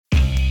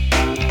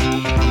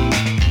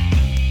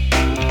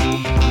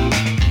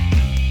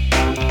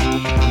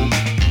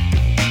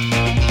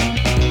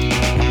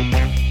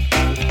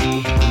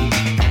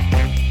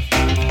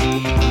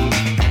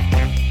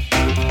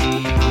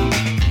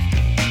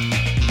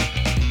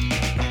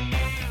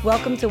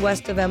Welcome to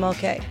West of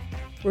MLK,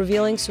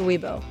 revealing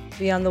Sowebo,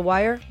 Beyond the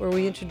Wire, where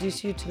we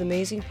introduce you to the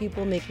amazing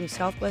people making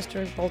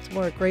southwestern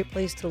Baltimore a great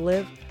place to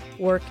live,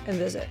 work, and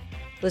visit.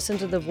 Listen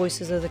to the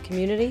voices of the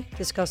community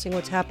discussing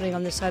what's happening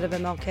on this side of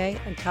MLK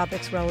and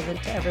topics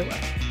relevant to everyone.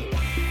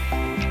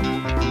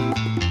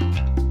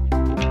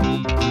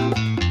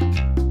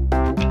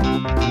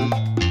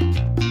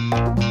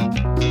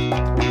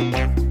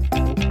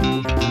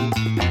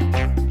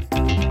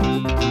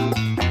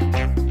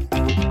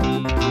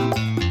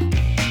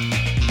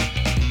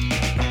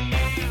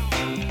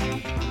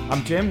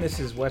 I'm Jim. This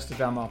is West of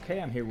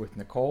MLK. I'm here with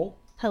Nicole.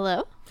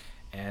 Hello.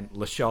 And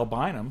Lachelle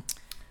Bynum.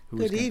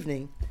 Good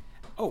evening.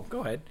 Oh,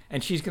 go ahead.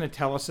 And she's going to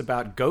tell us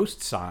about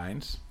ghost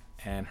signs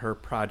and her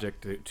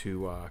project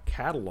to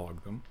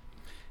catalog them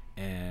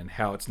and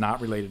how it's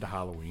not related to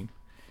Halloween.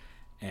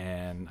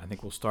 And I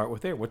think we'll start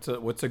with there.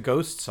 What's a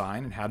ghost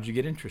sign and how did you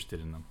get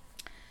interested in them?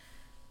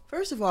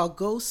 First of all,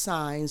 ghost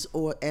signs,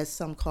 or as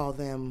some call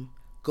them,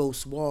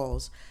 ghost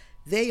walls,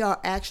 they are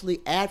actually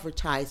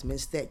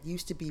advertisements that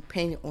used to be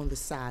painted on the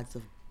sides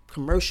of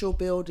commercial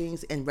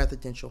buildings and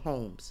residential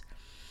homes.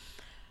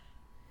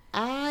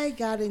 I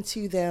got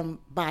into them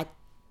by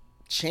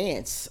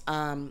chance.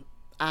 I'm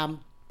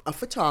a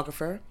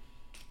photographer,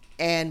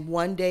 and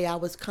one day I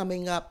was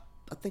coming up,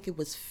 I think it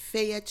was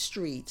Fayette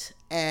Street,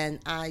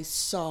 and I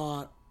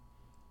saw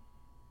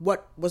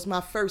what was my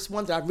first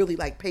one that I really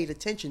paid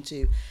attention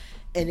to,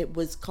 and it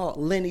was called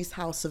Lenny's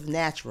House of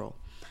Natural.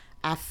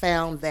 I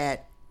found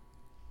that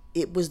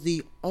it was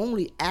the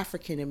only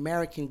African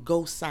American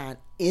ghost sign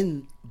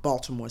in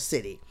Baltimore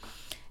City,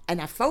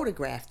 and I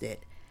photographed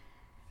it.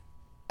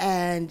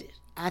 And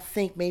I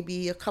think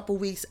maybe a couple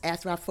weeks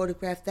after I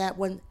photographed that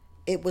one,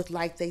 it was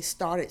like they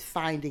started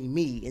finding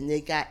me and they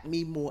got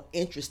me more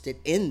interested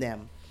in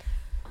them.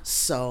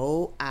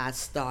 So I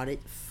started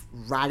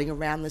riding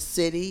around the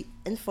city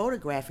and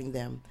photographing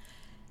them.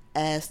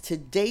 As to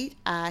date,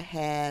 I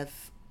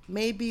have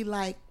maybe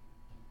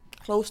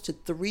close to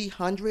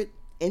 300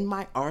 in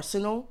my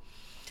arsenal.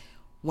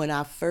 When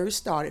I first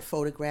started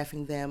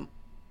photographing them,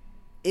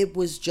 it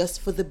was just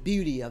for the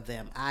beauty of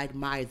them. I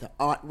admired the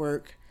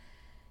artwork,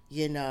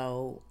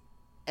 and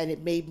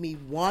it made me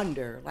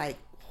wonder,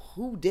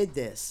 who did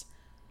this?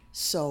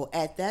 So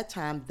at that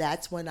time,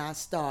 that's when I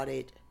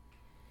started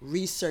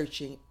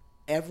researching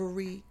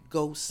every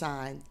ghost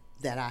sign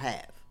that I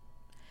have.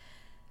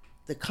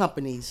 The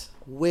companies,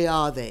 where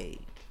are they?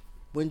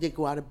 When did they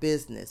go out of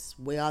business?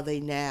 Where are they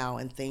now?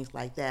 And things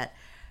like that.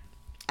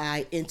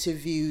 I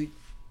interviewed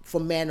for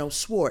Mano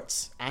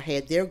Schwartz. I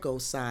had their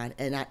ghost sign,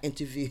 and I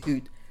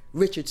interviewed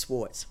Richard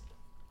Schwartz,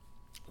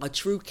 a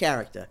true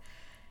character.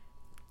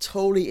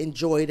 Totally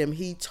enjoyed him.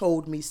 He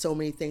told me so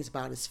many things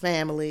about his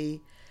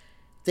family,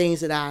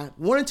 things that I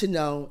wanted to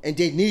know and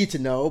didn't need to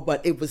know,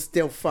 but it was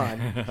still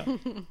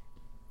fun.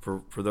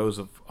 For those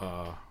of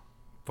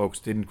folks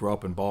who didn't grow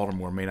up in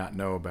Baltimore, may not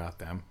know about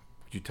them,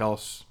 could you tell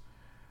us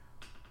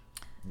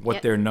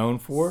what they're known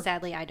for?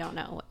 Sadly, I don't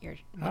know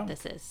what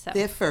this is. So.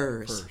 They're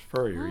furs.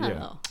 Furrier,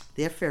 yeah.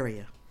 They're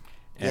farrier.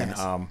 And, yes.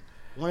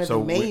 One of the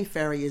main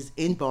farriers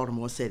in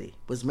Baltimore City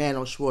was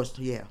Mano Schwartz.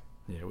 Yeah.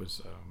 Yeah, it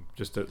was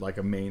just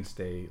a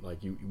mainstay.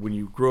 When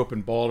you grew up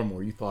in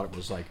Baltimore, you thought it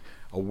was like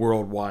a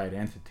worldwide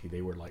entity.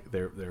 They were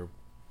their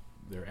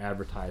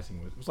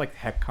advertising was like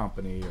Heck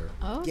Company or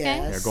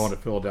Yes. They're going to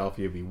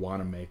Philadelphia, it'd be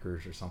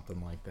Wanamaker's or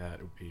something like that.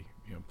 It would be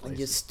places. And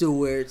your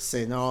Stewarts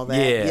and all that.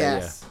 Yeah,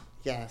 yes. Yeah.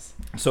 Yes.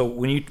 So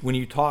when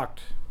you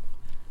talked,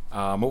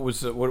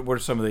 what are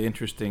some of the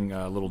interesting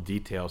little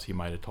details he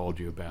might have told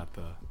you about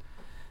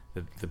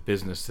the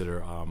business that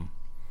are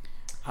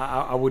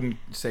I wouldn't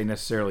say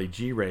necessarily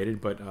G-rated,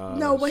 but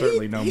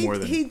certainly no more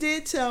than he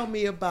did tell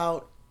me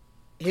about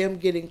him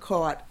getting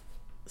caught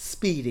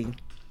speeding,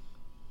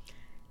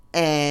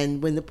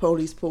 and when the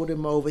police pulled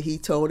him over, he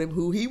told him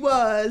who he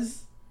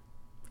was,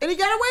 and he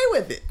got away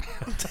with it.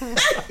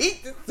 He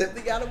just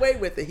simply got away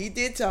with it. He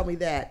did tell me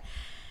that.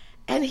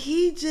 And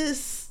he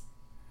just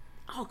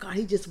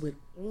went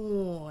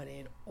on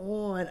and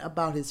on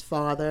about his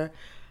father,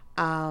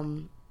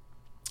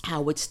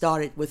 how it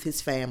started with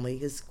his family,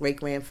 his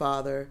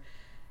great-grandfather,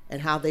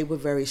 and how they were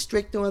very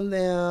strict on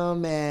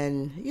them,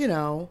 and,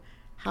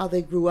 how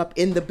they grew up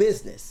in the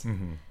business,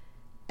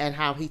 and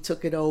how he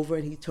took it over,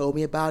 and he told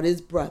me about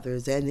his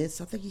brothers, and I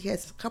think he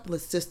has a couple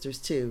of sisters,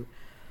 too.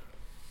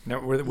 Now,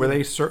 were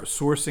they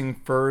sourcing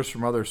furs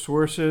from other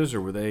sources,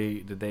 or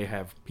did they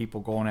have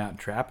people going out and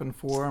trapping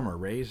for them or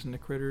raising the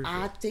critters?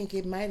 I think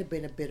it might have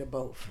been a bit of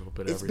both.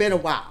 It's been a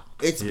while.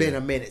 It's been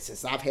a minute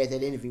since I've had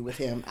that interview with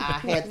him.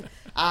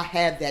 I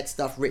have that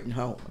stuff written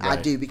home. Right.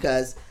 I do,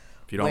 because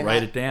if you don't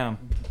write it down,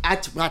 I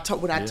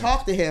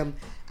talked to him,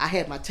 I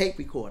had my tape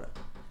recorder.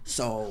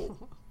 So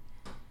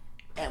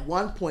at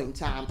one point in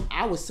time,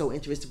 I was so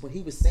interested when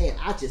he was saying,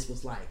 I just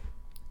was like,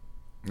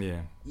 yeah,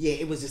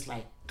 it was just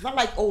like, I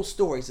like old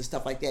stories and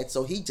stuff like that.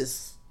 So he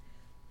just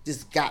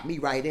got me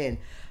right in.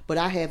 But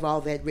I have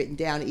all that written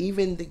down.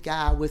 Even the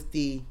guy with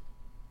the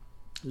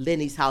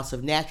Lenny's House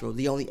of Natural,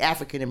 the only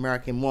African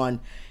American one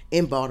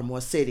in Baltimore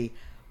City.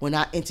 When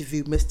I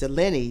interviewed Mr.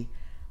 Lenny,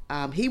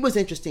 he was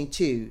interesting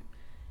too,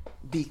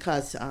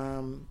 because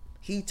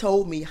he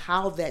told me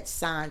how that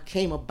sign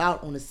came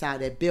about on the side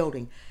of that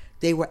building.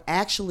 They were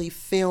actually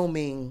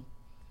filming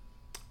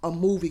a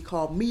movie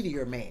called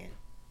Meteor Man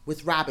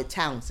with Robert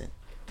Townsend.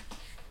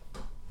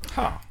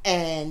 Huh.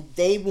 And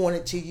they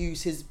wanted to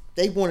use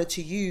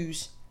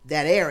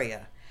that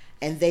area,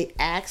 and they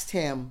asked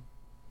him,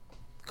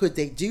 could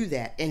they do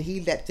that, and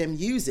he let them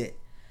use it.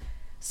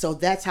 So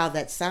that's how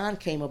that sign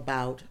came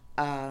about.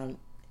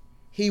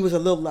 He was a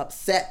little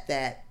upset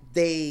that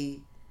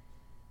they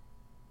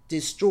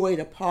destroyed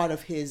a part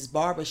of his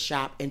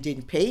barbershop and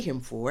didn't pay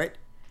him for it.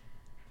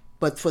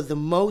 But for the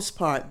most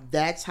part,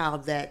 that's how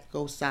that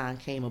ghost sign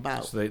came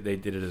about. So they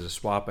did it as a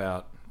swap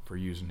out for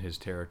using his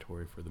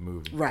territory for the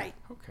movie. Right.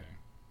 Okay.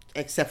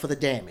 Except for the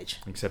damage.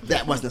 Except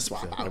that wasn't a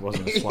swap out. That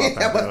wasn't a swap out.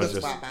 That was wasn't a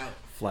just swap out.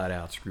 Flat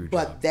out screw job.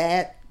 But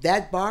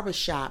that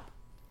barbershop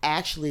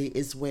actually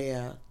is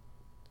where,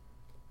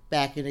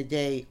 back in the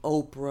day,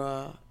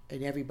 Oprah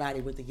and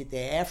everybody went to get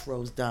their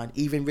afros done.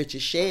 Even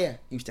Richard Sher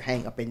used to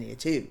hang up in there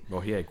too.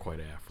 Well, he had quite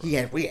an afro.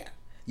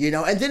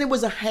 Yeah. And then it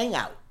was a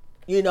hangout,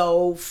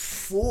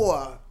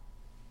 for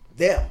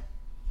them.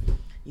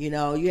 You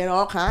had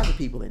all kinds of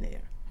people in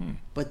there.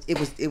 But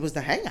it was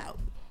the hangout.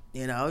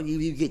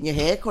 You getting your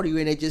hair cut, or you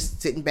in there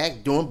just sitting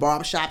back doing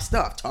barbershop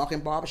stuff, talking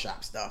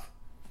barbershop stuff,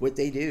 what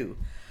they do.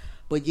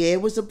 But yeah,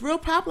 it was a real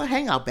popular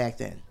hangout back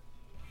then.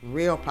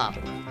 Real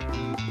popular.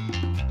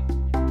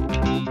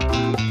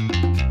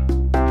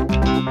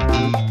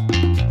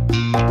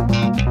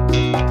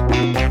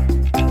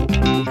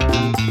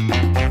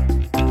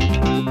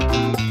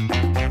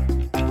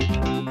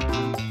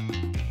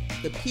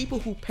 The people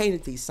who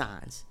painted these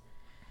signs,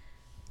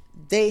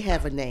 they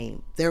have a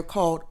name. They're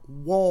called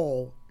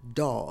wall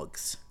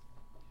dogs.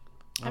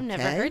 I've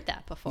never heard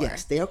that before.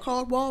 Yes, they are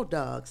called wall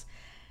dogs.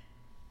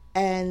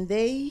 And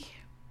they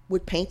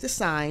would paint the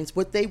signs.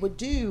 What they would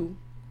do,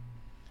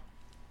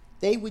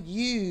 they would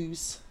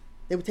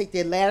take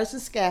their ladders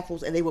and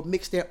scaffolds, and they would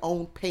mix their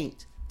own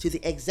paint to the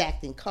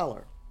exacting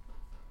color.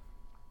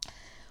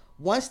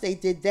 Once they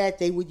did that,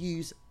 they would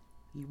use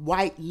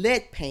white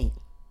lead paint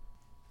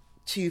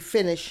to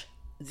finish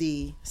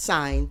the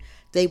sign.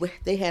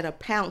 They had a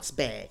pounce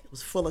bag. It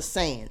was full of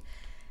sand.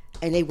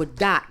 And they would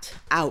dot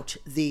out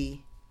the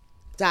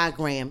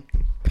diagram,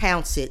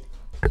 pounce it,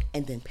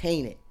 and then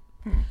paint it.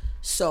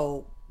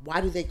 So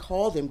why do they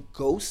call them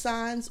ghost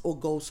signs or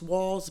ghost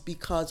walls?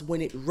 Because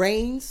when it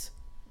rains,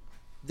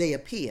 they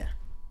appear.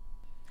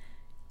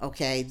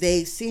 Okay,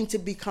 they seem to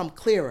become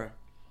clearer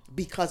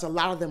because a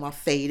lot of them are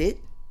faded.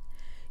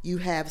 You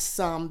have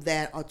some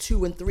that are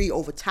 2 and 3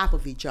 over top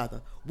of each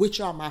other,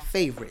 which are my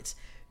favorites,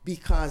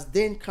 because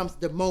then comes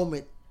the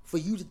moment for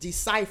you to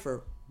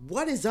decipher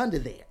what is under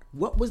there,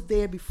 what was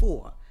there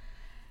before.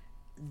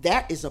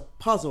 That is a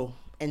puzzle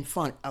and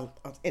fun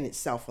in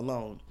itself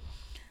alone.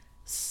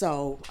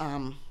 So,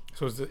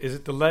 so is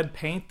it the lead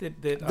paint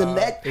that the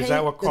lead paint, is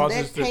that what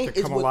causes it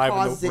to come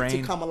alive in the rain?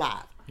 To come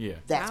alive. Yeah,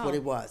 that's what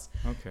it was.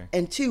 Okay.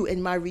 And 2,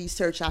 in my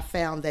research, I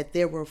found that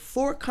there were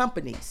 4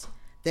 companies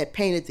that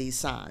painted these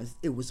signs.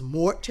 It was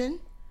Morton,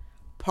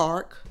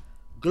 Park,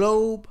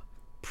 Globe,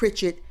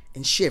 Pritchett,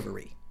 and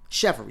Chevery.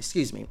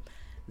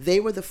 They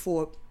were the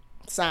 4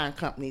 sign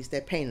companies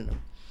that painted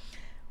them.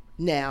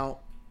 Now,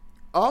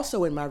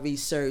 also in my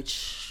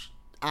research,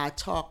 I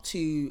talked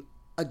to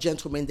a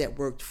gentleman that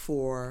worked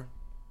for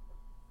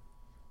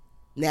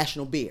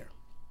National Beer.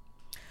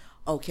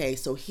 Okay,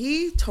 so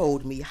he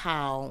told me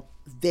how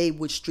they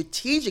would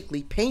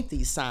strategically paint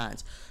these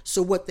signs.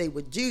 So what they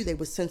would do, they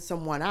would send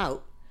someone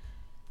out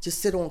to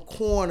sit on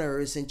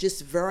corners and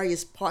just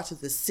various parts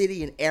of the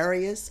city and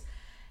areas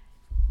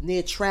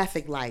near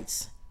traffic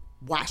lights,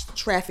 watch the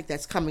traffic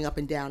that's coming up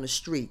and down the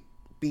street,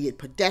 be it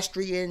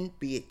pedestrian,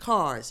 be it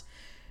cars.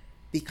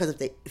 Because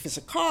if it's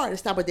a car and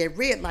stop at that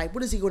red light,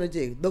 what is he going to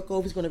do? Look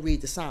over, he's going to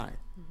read the sign.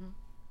 Mm-hmm.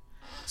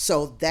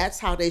 So that's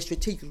how they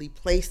strategically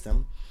placed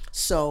them.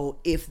 So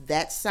if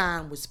that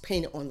sign was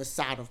painted on the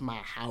side of my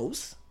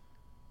house,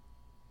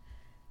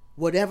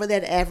 whatever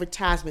that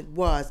advertisement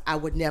was, I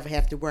would never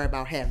have to worry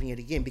about having it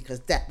again,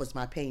 because that was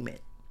my payment.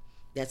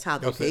 That's how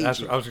they paid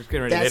you. I was just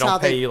getting ready. They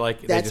don't pay you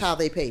like that's how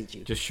they paid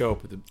you. Just show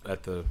up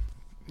at the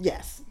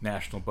yes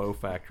National Bow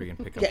Factory and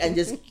pick up. And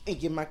just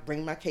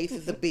bring my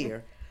cases of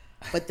beer.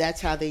 But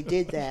that's how they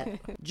did that.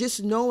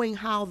 Just knowing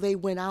how they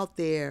went out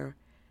there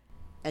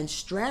and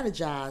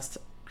strategized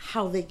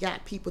how they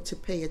got people to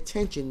pay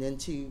attention and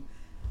to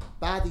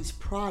buy these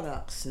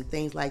products and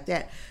things like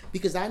that.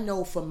 Because I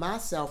know for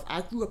myself,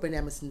 I grew up in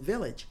Emerson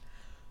Village.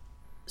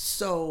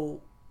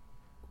 So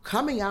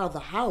coming out of the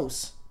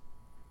house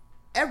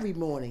every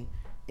morning,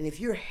 and if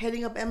you're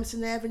heading up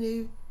Emerson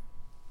Avenue,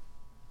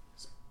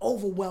 it's an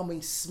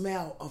overwhelming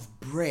smell of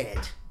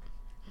bread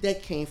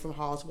that came from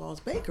Oswald's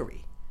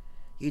Bakery.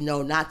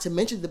 Not to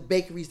mention the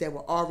bakeries that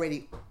were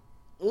already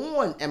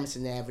on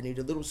Emerson Avenue,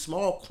 the little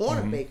small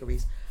corner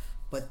bakeries.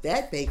 But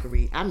that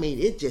bakery,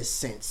 it just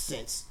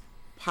since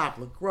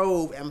Poplar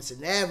Grove,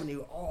 Emerson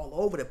Avenue, all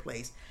over the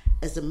place.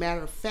 As a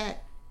matter of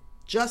fact,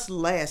 just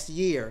last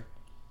year,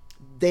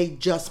 they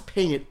just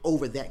painted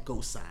over that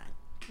ghost sign.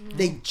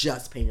 They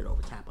just painted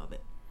over top of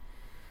it.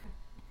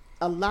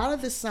 A lot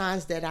of the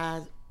signs that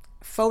I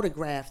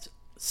photographed,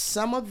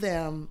 some of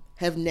them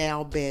have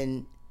now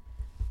been,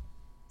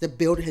 the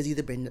building has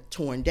either been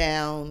torn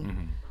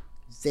down,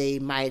 they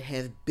might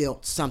have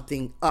built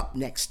something up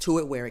next to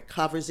it where it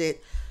covers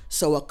it.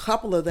 So a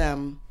couple of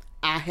them,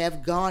 I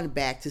have gone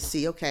back to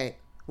see, okay,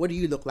 what do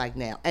you look like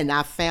now? And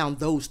I found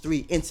those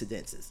 3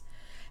 incidences.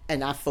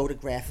 And I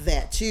photographed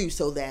that too,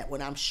 so that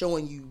when I'm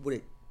showing you what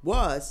it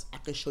was, I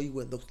can show you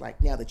what it looks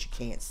like now that you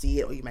can't see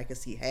it, or you might can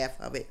see half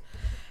of it.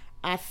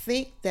 I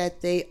think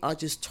that they are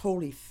just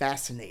totally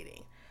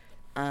fascinating.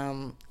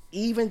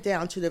 Even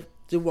down to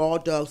the wall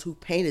dogs who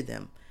painted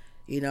them.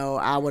 You know,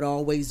 I would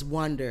always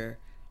wonder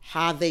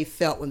how they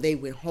felt when they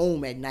went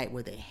home at night.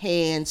 Were their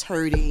hands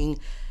hurting,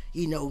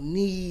 you know,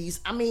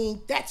 knees? I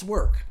mean, that's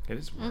work. It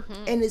is work.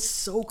 And it's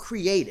so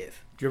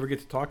creative. Did you ever get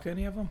to talk to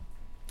any of them?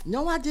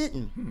 No, I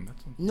didn't.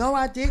 No,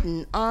 I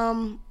didn't.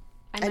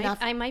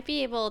 I might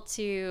be able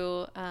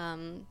to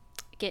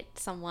get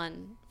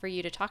someone for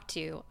you to talk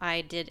to.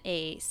 I did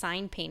a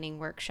sign painting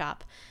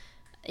workshop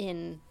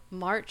in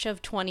March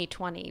of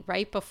 2020,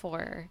 right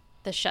before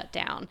the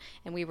shutdown,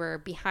 and we were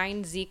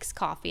behind Zeke's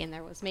Coffee, and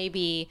there was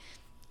maybe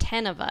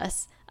 10 of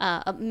us,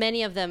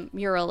 many of them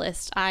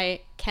muralists.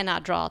 I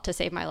cannot draw to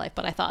save my life,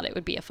 but I thought it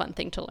would be a fun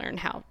thing to learn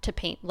how to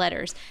paint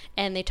letters.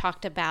 And they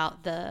talked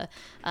about the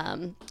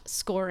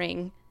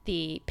scoring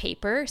the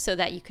paper so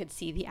that you could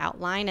see the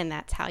outline, and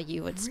that's how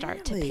you would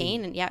start to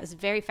paint. And yeah, it was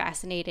very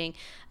fascinating.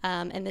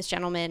 And this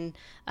gentleman,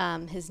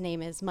 his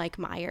name is Mike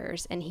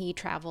Myers, and he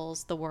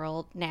travels the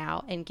world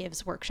now and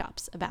gives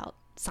workshops about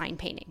sign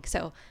painting.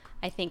 So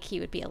I think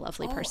he would be a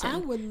lovely person I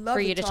would love for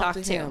you to talk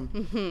to.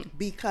 Him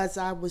because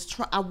I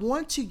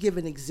want to give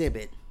an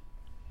exhibit.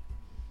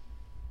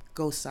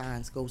 Ghost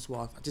signs, ghost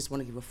walk. I just want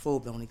to give a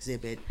full-blown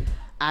exhibit.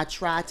 I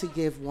tried to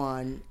give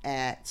one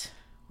at,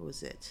 what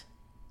was it?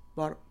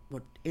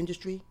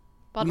 Industry?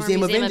 Baltimore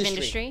Museum of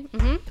Industry.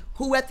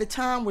 Who at the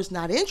time was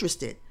not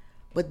interested.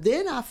 But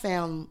then I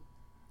found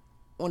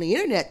on the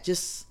internet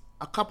just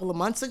a couple of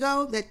months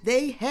ago that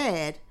they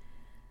had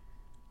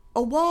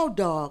a wall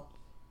dog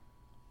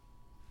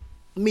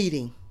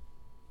meeting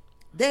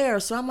there.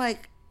 So I'm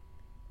like,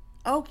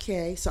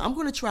 okay, so I'm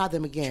going to try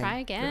them again. Try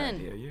again.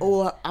 Good idea, yeah.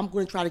 Or I'm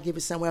going to try to give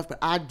it somewhere else. But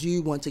I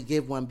do want to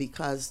give one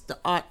because the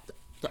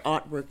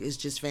artwork is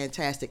just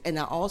fantastic. And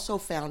I also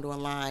found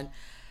online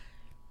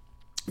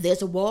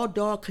there's a wall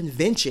dog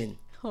convention.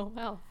 Oh,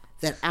 wow.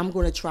 That I'm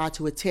going to try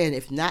to attend.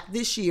 If not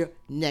this year,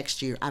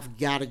 next year. I've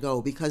got to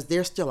go because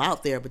they're still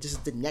out there, but this is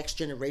the next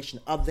generation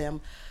of them.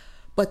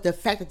 But the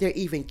fact that they're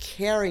even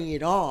carrying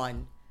it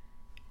on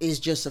is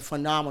just a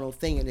phenomenal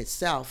thing in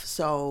itself.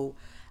 So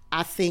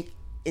I think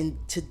in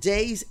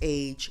today's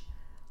age,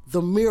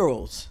 the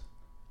murals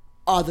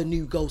are the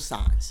new ghost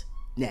signs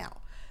now.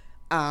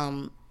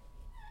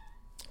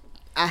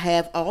 I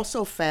have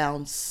also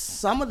found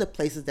some of the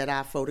places that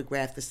I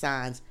photographed the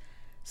signs,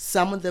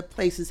 some of the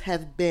places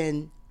have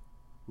been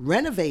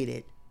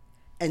renovated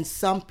and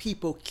some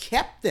people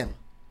kept them.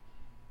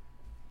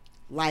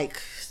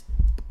 Like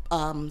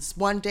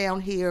one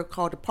down here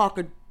called the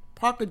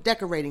Parker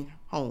Decorating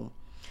Home.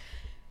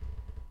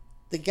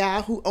 The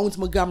guy who owns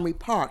Montgomery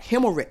Park,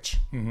 Himmelrich,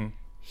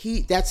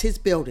 that's his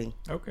building.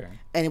 Okay.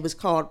 And it was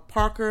called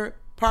Parker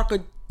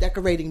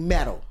Decorating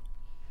Metal.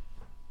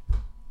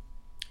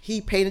 He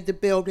painted the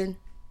building,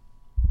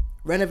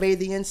 renovated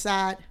the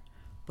inside,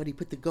 but he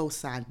put the ghost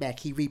sign back.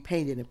 He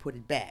repainted and put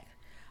it back.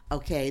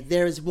 Okay,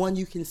 there is one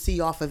you can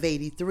see off of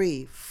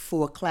 83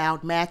 for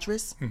Cloud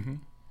Mattress.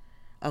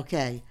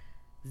 Okay,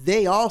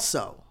 they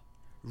also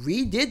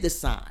redid the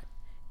sign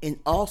and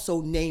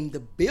also named the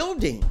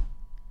building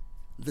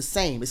the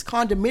same. It's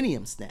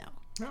condominiums now.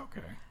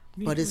 Okay.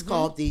 But it's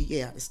called they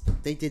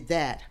did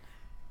that.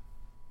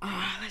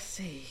 Let's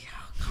see.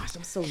 Oh gosh,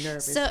 I'm so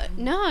nervous. So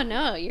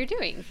no, you're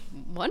doing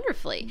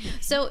wonderfully.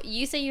 So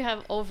you say you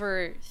have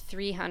over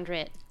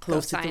 300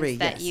 Close to signs 3,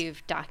 that yes.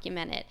 you've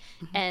documented,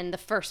 and the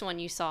first one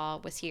you saw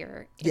was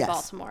here in Yes.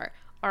 Baltimore.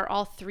 Are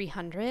all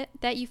 300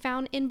 that you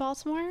found in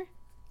Baltimore?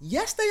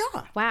 Yes, they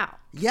are. Wow.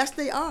 Yes,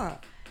 they are.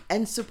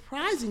 And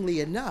surprisingly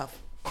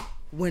enough,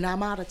 when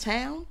I'm out of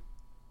town,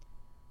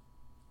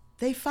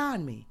 they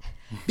find me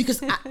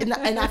because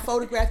I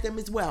photograph them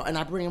as well, and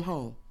I bring them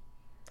home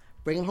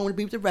to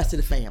be with the rest of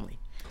the family.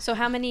 So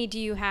how many do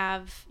you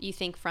have, you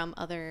think, from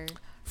other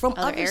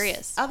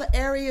areas? Other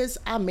areas,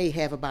 I may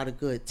have about a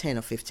good 10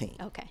 or 15.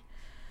 Okay.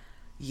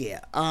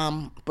 Yeah.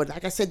 But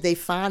like I said, they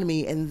find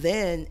me, and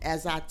then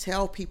as I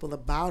tell people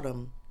about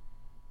them,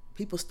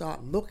 people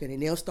start looking,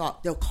 and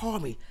they'll call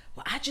me.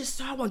 Well, I just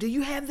saw one. Do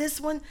you have this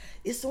one?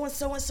 It's so and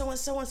so and so and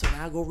so and so.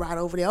 And I go right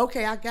over there.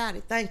 Okay, I got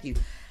it. Thank you.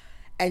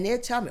 And they'll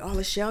tell me, oh,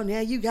 Michelle, now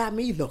you got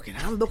me looking.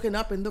 I'm looking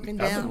up and looking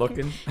down. I'm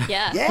looking.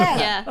 Yeah.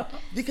 Yeah.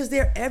 Because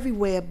they're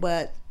everywhere.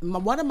 But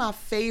one of my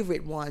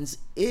favorite ones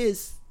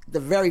is the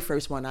very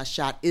first one I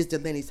shot is the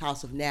Lenny's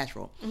House of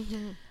Natural.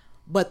 Mm-hmm.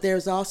 But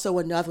there's also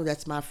another one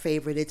that's my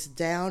favorite. It's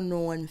down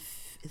on,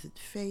 is it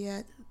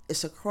Fayette?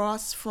 It's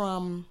across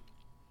from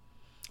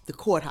the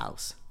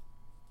courthouse.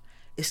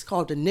 It's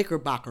called the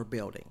Knickerbocker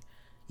Building.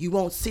 You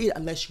won't see it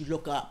unless you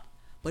look up.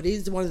 But it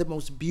is one of the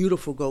most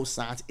beautiful ghost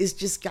signs. It's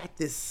just got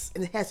this,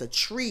 and it has a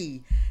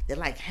tree that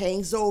like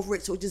hangs over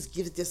it, so it just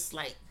gives this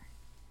like,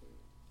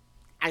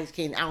 I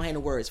don't have no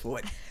words for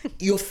it.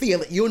 You'll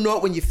feel it. You'll know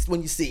it when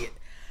you see it.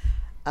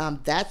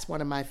 That's one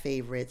of my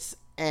favorites.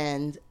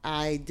 And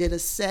I did a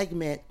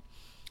segment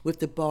with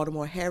the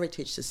Baltimore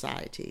Heritage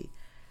Society.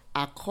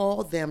 I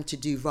called them to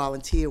do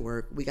volunteer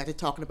work. We got to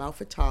talking about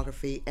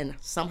photography, and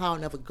somehow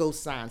another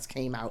ghost signs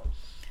came out.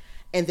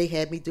 And they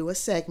had me do a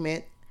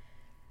segment,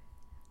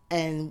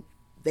 and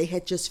they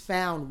had just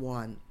found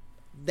one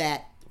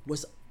that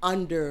was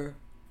under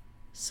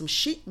some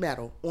sheet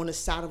metal on the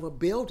side of a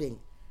building.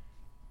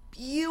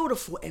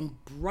 Beautiful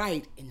and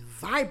bright and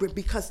vibrant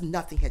because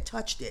nothing had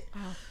touched it.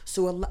 Oh.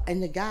 So,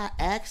 and the guy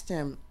asked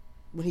him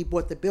when he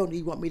bought the building, "Do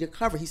you want me to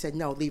cover?" He said,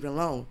 "No, leave it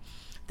alone."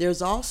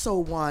 There's also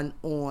one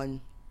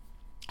on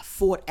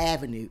Fort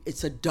Avenue.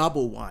 It's a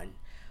double one.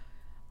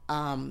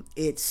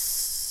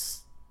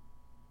 It's,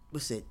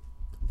 what's it?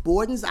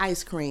 Borden's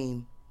Ice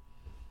Cream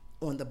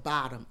on the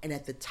bottom, and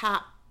at the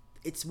top,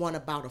 it's one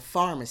about a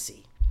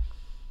pharmacy.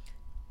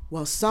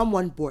 Well,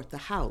 someone bought the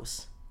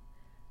house.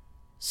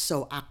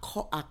 So I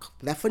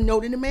left a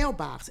note in the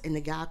mailbox, and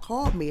the guy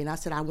called me, and I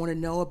said, "I want to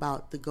know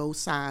about the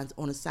ghost signs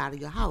on the side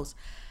of your house."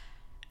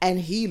 And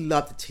he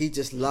loved it. He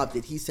just loved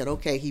it. He said,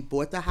 okay, he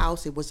bought the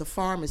house. It was a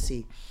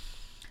pharmacy.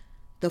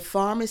 The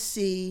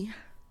pharmacy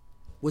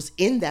was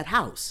in that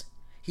house.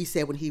 He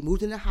said when he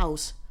moved in the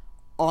house,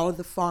 all of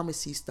the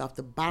pharmacy stuff,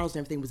 the bottles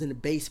and everything was in the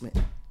basement.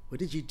 What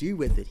did you do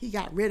with it? He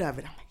got rid of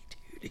it. I'm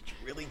like,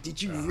 dude,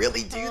 did you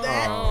really do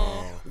that?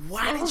 Oh.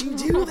 Why did you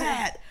do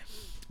that?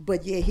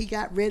 But yeah, he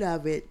got rid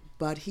of it,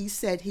 but he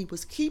said he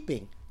was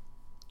keeping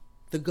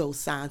the ghost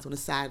signs on the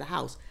side of the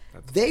house.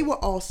 They were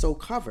also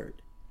covered.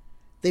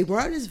 They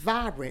weren't as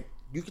vibrant.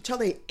 You could tell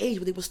they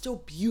aged, but they were still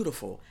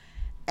beautiful.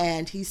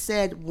 And he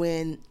said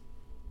when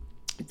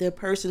the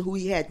person who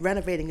he had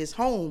renovating his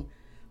home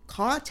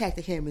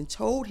contacted him and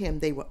told him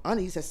they were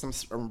under, he said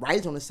some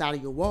writings on the side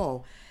of your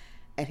wall,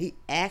 and he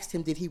asked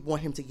him did he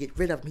want him to get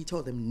rid of them. He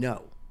told him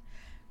no.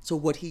 So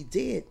what he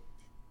did,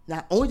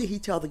 not only did he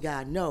tell the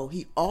guy no,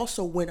 he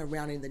also went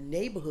around in the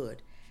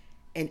neighborhood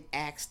and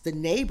asked the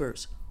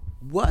neighbors,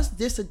 was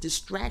this a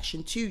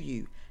distraction to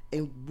you?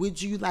 And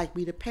would you like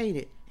me to paint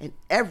it? And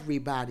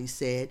everybody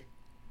said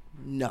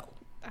no.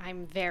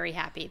 I'm very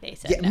happy they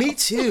said no. Me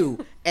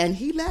too. And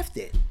he left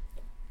it.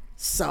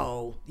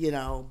 So,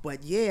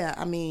 but yeah,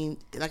 I mean,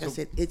 like I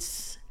said,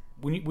 it's...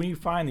 When you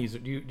find these,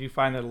 do you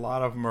find that a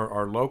lot of them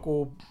are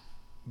local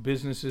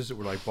businesses that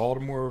were like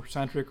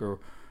Baltimore-centric, or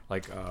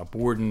like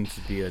Borden's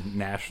to be a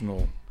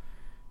national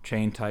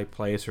chain-type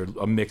place, or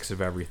a mix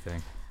of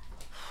everything?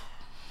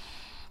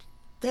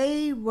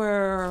 They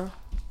were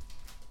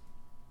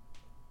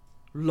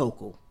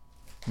local.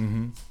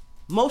 Mm-hmm.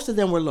 Most of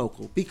them were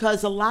local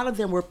because a lot of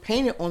them were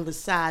painted on the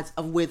sides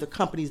of where the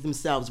companies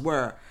themselves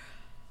were.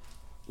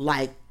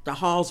 Like the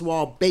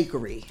Hallswall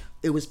Bakery,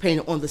 it was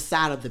painted on the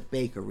side of the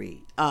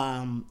bakery.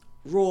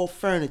 Royal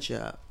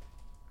Furniture,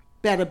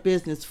 Better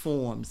Business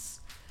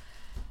Forms.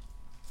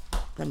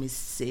 Let me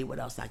see what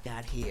else I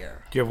got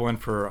here. Do you have one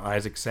for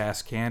Isaac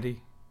Sass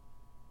Candy?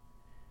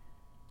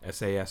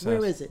 SASS?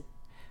 Where is it?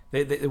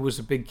 It was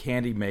a big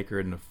candy maker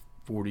in the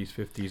 40s,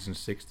 50s, and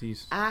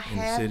 60s. I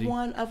have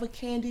one of a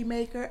candy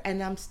maker,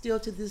 and I'm still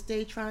to this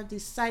day trying to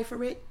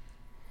decipher it.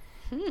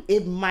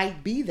 It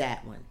might be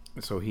that one.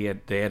 So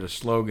they had a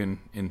slogan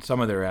in some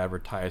of their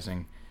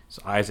advertising. It's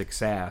Isaac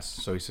Sass.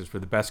 So he says, for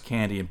the best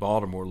candy in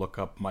Baltimore, look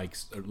up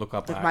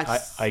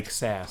Ike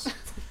Sass.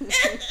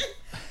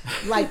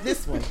 Like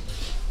this one.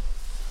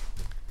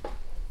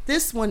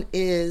 This one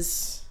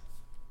is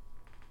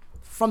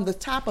from the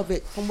top of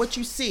it. From what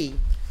you see,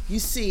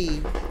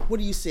 what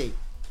do you see?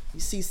 You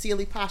see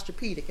Sealy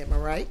Posturepedic, am I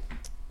right?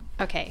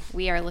 Okay,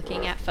 we are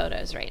looking at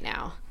photos right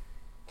now.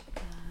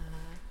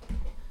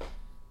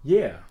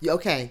 Yeah.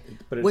 Okay.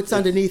 What's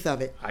underneath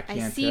of it? I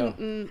can't see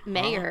tell.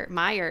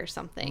 Meyer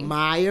something.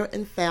 Meyer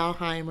and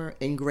Thalheimer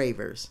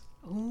engravers.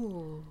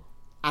 Ooh.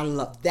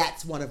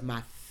 That's one of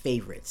my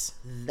favorites.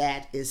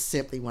 That is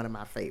simply one of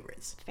my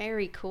favorites.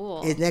 Very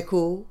cool. Isn't that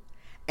cool?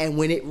 And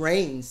when it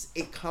rains,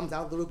 it comes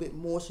out a little bit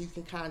more so you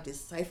can kind of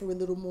decipher a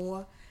little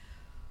more.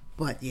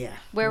 But yeah.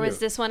 Where was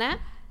this one at?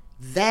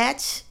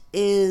 That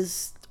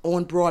is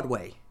on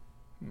Broadway.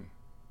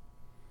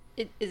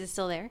 Is it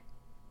still there?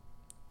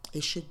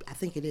 It should. I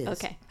think it is.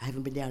 Okay. I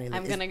haven't been down there.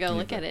 I'm gonna go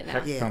look at it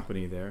now. Heck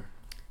Company there.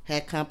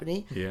 Heck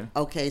Company. Yeah.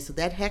 Okay, so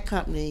that Heck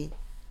Company,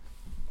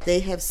 they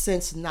have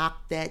since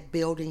knocked that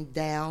building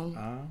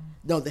down.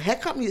 No, the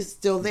Heck Company is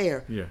still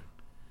there. Yeah.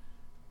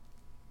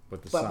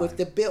 But with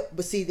the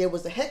but see, there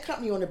was a Heck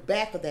Company on the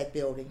back of that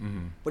building.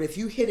 Mm-hmm. But if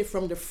you hit it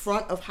from the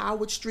front of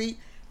Howard Street,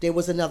 there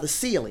was another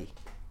Sealy.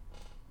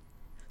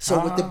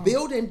 So with the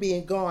building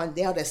being gone,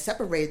 now that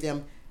separated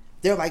them,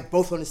 they're like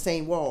both on the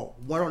same wall,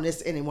 one on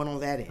this end and one on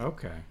that end.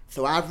 Okay.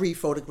 So I've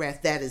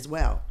rephotographed that as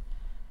well.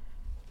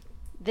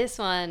 This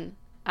one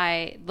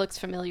looks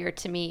familiar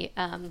to me.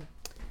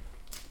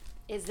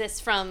 Is this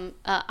from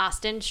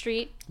Austin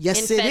Street?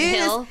 Yes, in it Fed is.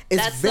 Hill?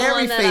 It's That's very the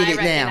one that faded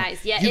I now.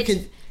 recognize. Yeah, you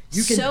can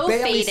so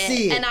barely faded.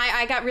 see it. And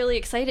I got really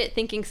excited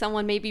thinking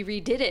someone maybe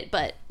redid it,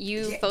 but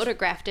you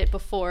photographed it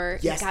before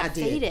it got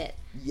faded.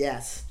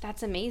 Yes.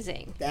 That's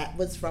amazing. That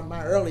was from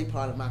my early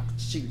part of my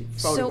shooting,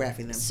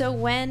 photographing them. So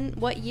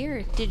what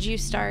year did you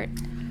start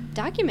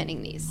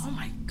documenting these? Oh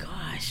my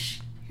gosh.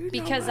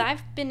 Because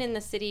I've been in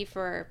the city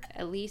for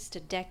at least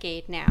a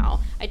decade now.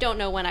 I don't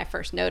know when I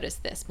first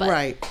noticed this, but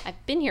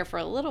I've been here for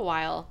a little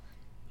while.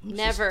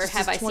 Never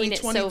have I seen it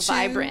so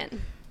vibrant.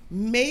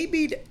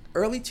 Maybe the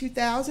early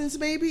 2000s,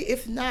 maybe,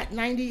 if not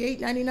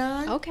 98,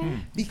 99. Okay.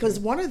 Because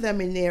one of them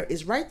in there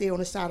is right there on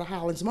the side of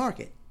Highlands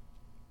Market.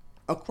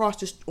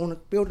 On a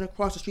building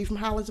across the street from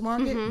Highlands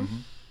Market. Mm-hmm.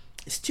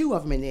 It's two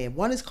of them in there.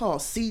 One is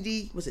called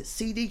C.D.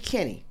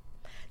 Kenny.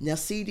 Now,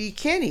 C.D.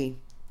 Kenny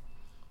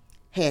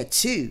had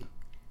two.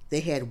 They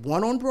had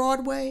one on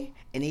Broadway,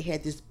 and they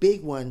had this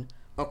big one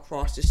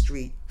across the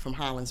street from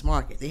Highlands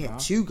Market. They had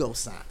two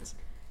ghost signs.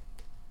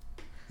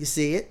 You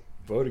see it?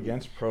 Vote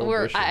against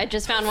prohibition. I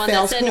just found one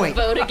that said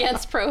vote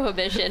against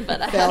prohibition,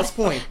 but I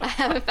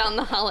haven't found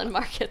the Highland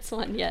Markets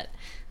one yet.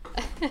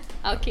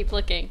 I'll keep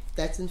looking.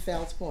 That's in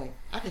Fells Point.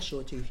 I can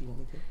show it to you if you want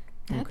me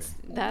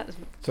to.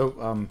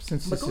 So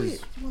since this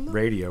is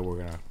radio, we're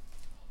going to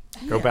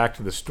go back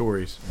to the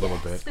stories a little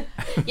bit.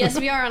 Yes,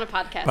 we are on a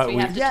podcast. But we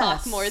have to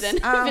talk more than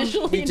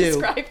visually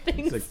describe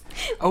things. Like,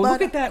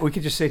 look at that. We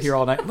could just sit here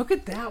all night. Look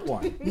at that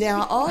one.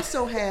 Now, I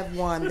also have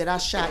one that I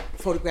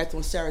photographed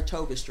on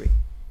Saratoga Street.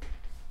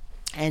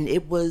 And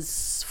it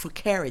was for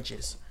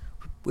carriages,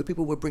 where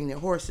people would bring their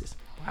horses.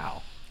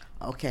 Wow.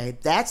 Okay,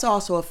 that's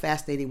also a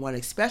fascinating one,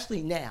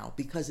 especially now,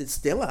 because it's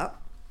still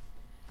up.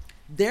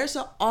 There's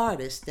an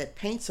artist that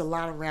paints a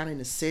lot around in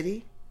the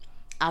city.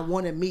 I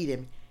want to meet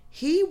him.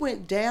 He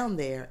went down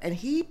there and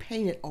he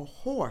painted a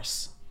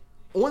horse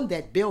on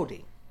that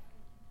building.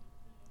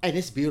 And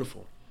it's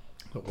beautiful.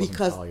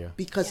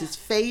 Because it's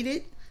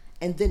faded,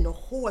 and then the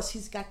horse,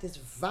 he's got this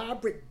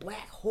vibrant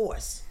black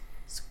horse.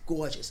 It's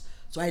gorgeous.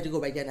 So I had to go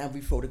back there and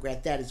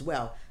re-photograph that as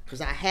well,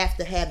 because I have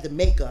to have the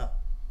makeup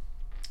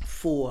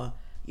for,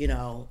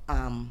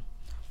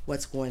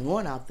 what's going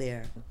on out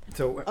there.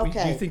 So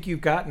do you think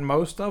you've gotten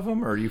most of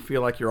them, or do you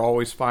feel like you're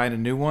always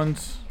finding new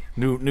ones,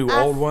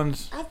 old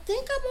ones? I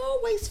think I'm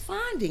always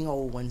finding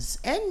old ones.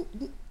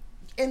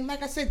 And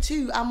like I said,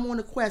 too, I'm on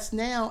a quest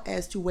now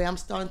as to where I'm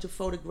starting to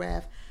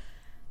photograph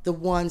the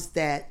ones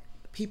that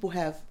people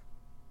have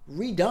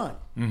redone.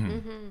 Mm-hmm.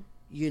 Mm-hmm.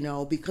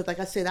 Because like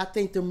I said, I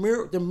think the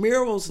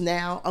murals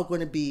now are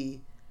going to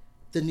be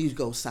the new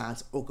ghost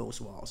signs or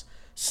ghost walls.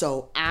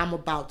 So I'm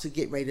about to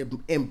get ready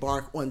to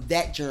embark on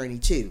that journey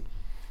too.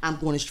 I'm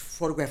going to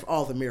photograph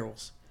all the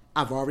murals.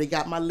 I've already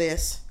got my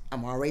list.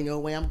 I already know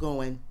where I'm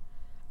going.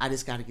 I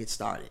just got to get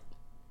started.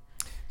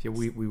 Yeah,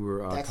 we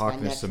were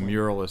talking to some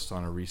muralists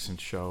on a recent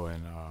show,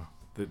 and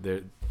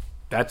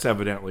that's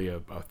evidently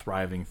a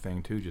thriving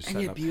thing too. Just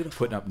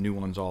putting up new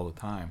ones all the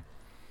time.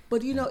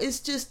 But it's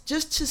just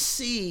to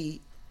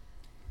see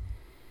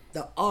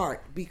the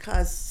art,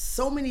 because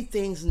so many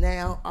things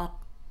now are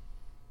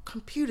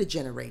computer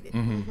generated.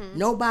 Mm-hmm. Mm-hmm.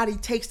 Nobody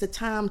takes the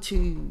time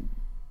to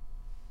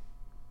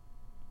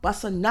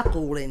bust a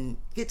knuckle and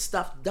get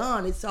stuff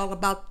done. It's all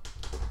about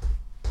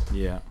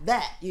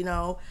that,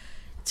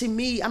 To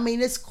me,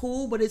 it's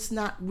cool, but it's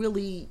not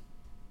really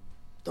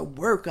the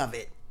work of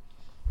it.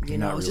 It's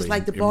really just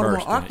like the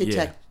Baltimore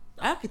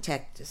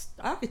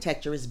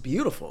architecture is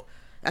beautiful.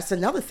 That's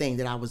another thing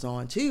that I was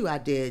on too. I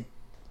did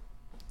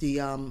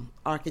the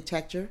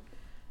architecture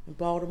in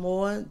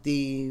Baltimore,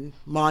 the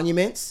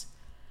monuments,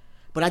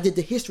 but I did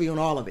the history on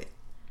all of it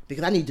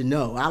because I need to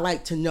know. I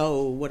like to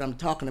know what I'm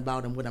talking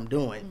about and what I'm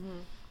doing. Mm-hmm.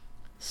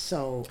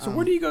 So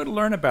where do you go to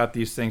learn about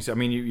these things?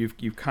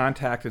 You've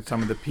contacted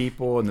some of the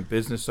people and the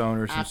business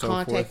owners and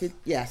so forth.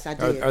 Yes, I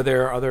did. Are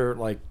there other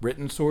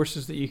written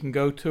sources that you can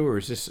go to, or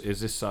is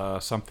this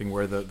something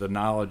where the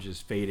knowledge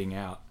is fading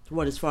out?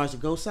 What, as far as the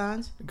ghost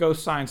signs?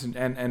 Ghost signs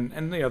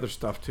and the other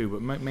stuff too,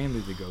 but mainly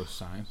the ghost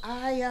signs.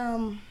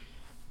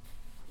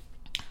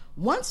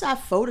 Once I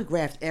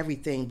photographed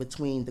everything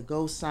between the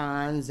ghost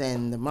signs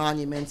and the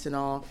monuments and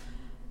all,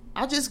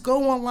 I'll just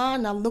go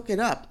online and I'll look it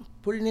up,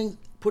 put it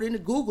into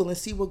Google and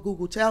see what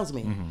Google tells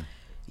me.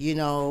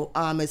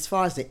 Mm-hmm. As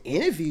far as the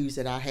interviews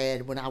that I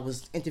had when I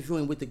was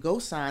interviewing with the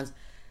ghost signs,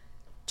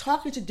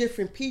 talking to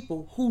different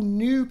people who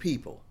knew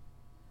people.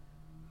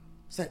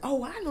 It's like,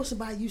 oh, I know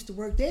somebody used to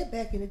work there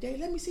back in the day.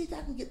 Let me see if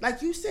I can get,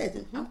 like you said,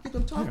 mm-hmm. I'm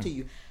going to talk to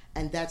you.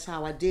 And that's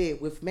how I did.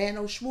 With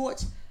Mano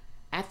Schwartz,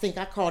 I think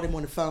I called him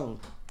on the phone.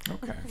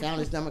 Okay. Found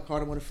his number,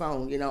 called him on the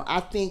phone.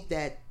 I think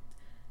that,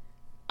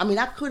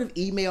 I could have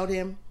emailed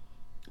him,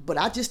 but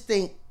I just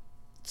think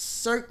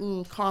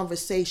certain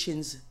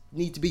conversations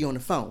need to be on the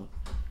phone.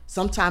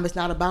 Sometimes it's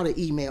not about an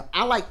email.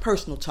 I like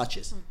personal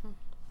touches. Mm-hmm.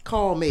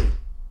 Call me.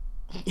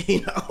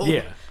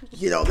 Yeah.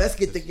 Let's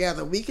get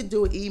together. We could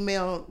do an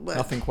email. But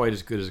nothing quite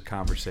as good as a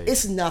conversation.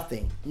 It's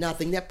nothing.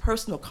 That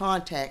personal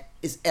contact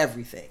is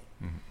everything.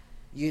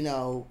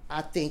 Mm-hmm.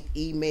 I think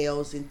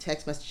emails and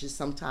text messages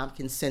sometimes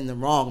can send the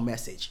wrong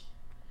message.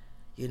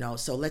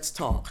 So let's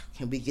talk.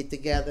 Can we get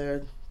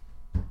together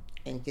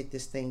and get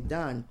this thing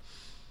done?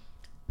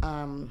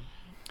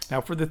 Now,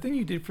 for the thing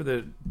you did for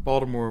the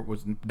Baltimore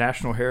was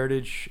National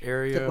Heritage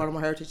area. The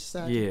Baltimore Heritage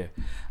Society.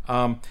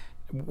 Yeah.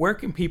 Where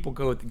can people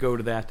go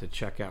to that to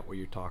check out what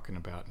you're talking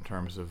about in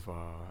terms of?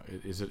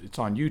 It's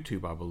on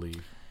YouTube, I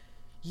believe.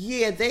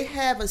 Yeah, they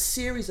have a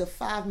series of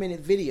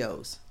 5-minute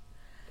videos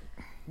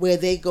where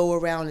they go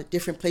around at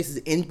different places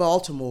in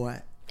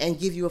Baltimore and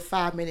give you a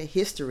 5-minute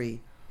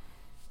history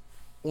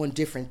on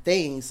different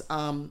things.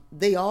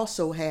 They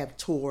also have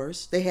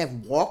tours. They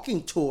have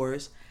walking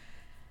tours.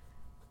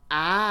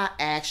 I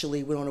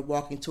actually went on a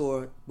walking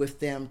tour with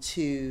them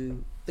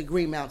to the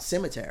Greenmount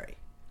Cemetery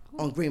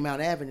on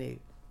Greenmount Avenue.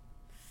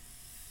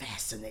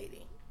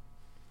 Fascinating.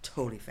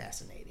 Totally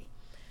fascinating.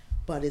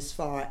 But as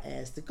far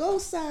as the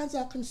ghost signs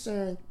are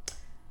concerned,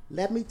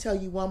 let me tell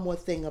you one more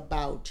thing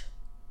about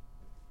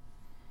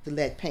the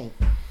lead paint.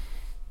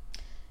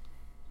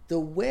 The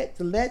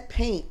lead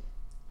paint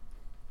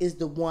is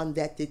the one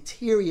that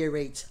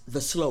deteriorates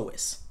the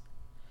slowest.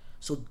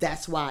 So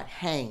that's why it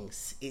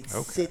hangs. It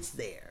sits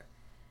there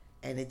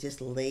and it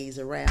just lays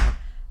around.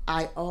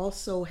 I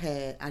also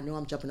had, I know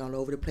I'm jumping all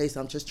over the place,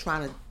 I'm just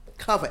trying to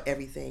cover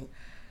everything.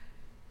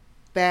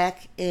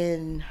 Back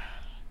in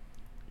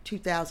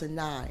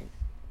 2009,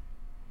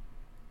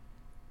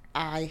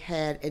 I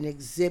had an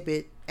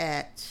exhibit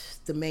at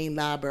the main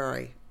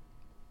library.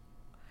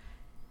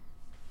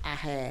 I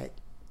had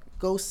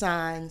ghost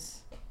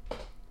signs,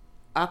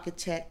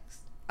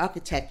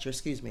 architecture,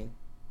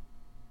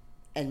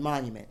 and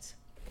monuments.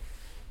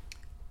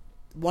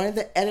 One of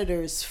the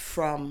editors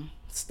from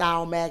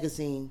Style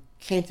magazine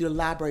came to the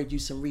library to do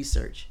some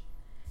research.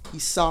 He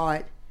saw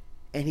it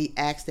and he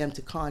asked them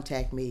to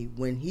contact me.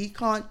 When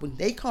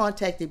they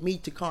contacted me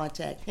to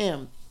contact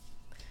him,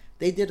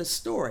 they did a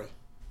story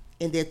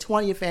in their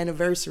 20th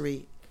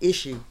anniversary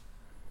issue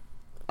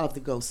of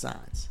the Ghost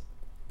Signs.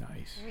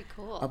 Nice. Very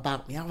cool.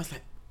 About me. I was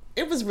like,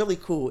 it was really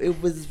cool.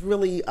 It was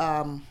really,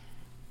 I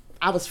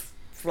was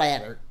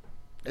flattered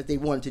that they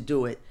wanted to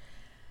do it.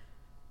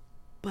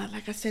 But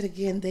like I said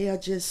again, they're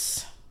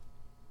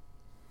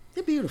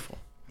beautiful.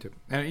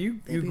 And you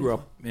grew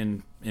up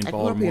in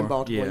Baltimore. I grew up in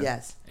Baltimore,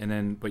 yes. And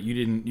then, but you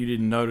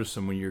didn't notice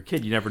them when you were a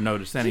kid. You never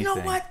noticed anything. You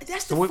know what?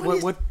 That's the so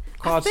funniest. What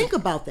caused I think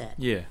about that.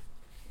 Yeah.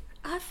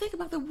 I think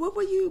about that. What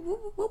were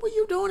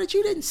you doing that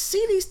you didn't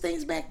see these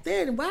things back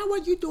then? And why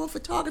weren't you doing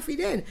photography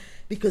then?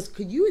 Because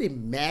could you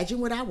imagine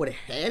what I would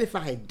have had if I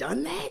had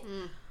done that?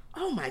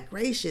 Oh my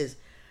gracious.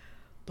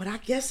 But I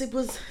guess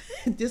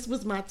this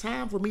was my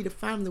time for me to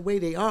find them the way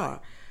they are.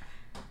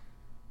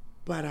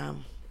 But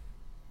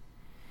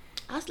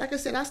like I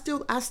said, I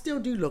still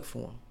do look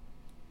for them.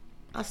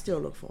 I still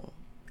look for them,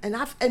 and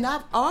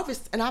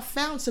I've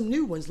found some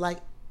new ones. Like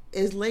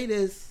as late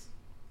as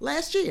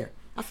last year,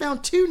 I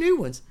found 2 new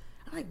ones.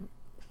 I'm like,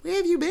 where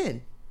have you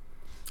been?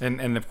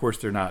 And of course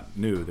they're not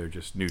new; they're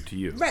just new to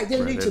you. Right,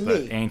 they're new to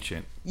me.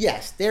 Ancient.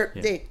 Yes, they're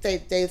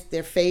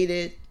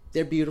faded.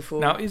 They're beautiful.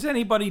 Now, is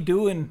anybody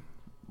doing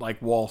like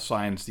wall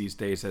signs these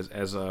days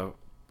as a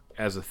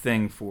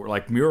thing for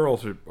like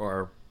murals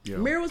are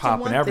murals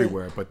popping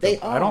everywhere, but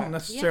I don't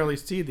necessarily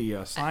Yeah. see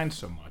the signs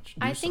so much.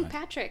 I think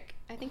Patrick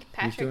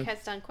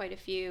has done quite a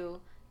few,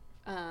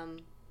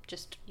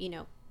 just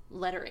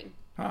lettering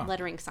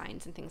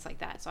signs and things like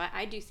that. So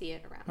I do see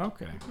it around.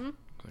 Okay. Mm-hmm.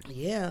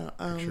 Yeah.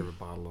 Picture of a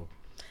bottle of.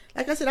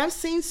 Like I said, I've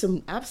seen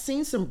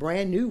some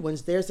brand new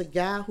ones. There's a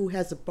guy who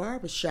has a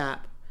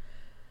barbershop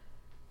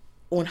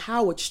on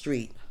Howard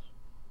Street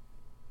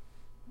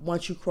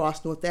once you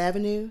cross North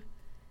Avenue,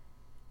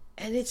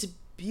 and it's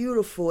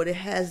beautiful. It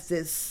has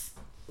this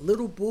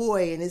little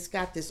boy, and it's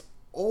got this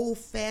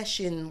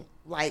old-fashioned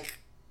like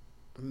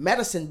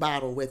medicine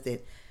bottle with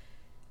it,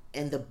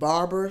 and the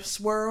barber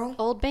swirl.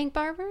 Old Bank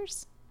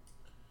Barbers?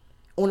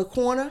 On the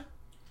corner?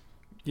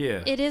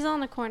 Yeah. It is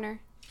on the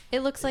corner. It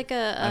looks like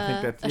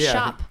a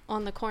shop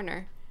on the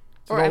corner.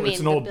 It's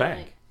an old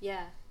bank.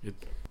 Yeah.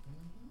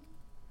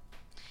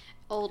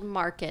 Old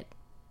Market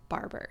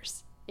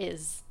Barbers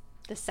is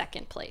the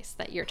second place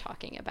that you're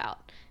talking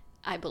about,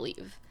 I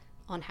believe,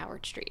 on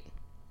Howard Street.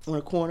 On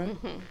the corner?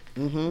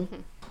 Mm-hmm. Mm-hmm.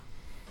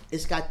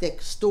 It's got that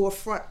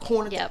storefront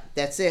corner. Yep.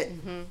 That's it.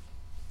 Mm-hmm.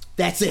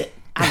 That's it.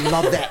 I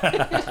love that.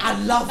 I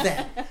love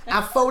that.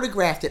 I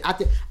photographed it.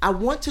 I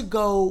want to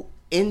go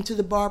into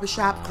the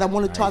barbershop because I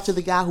want to talk to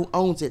the guy who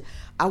owns it.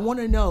 I want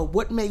to know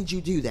what made you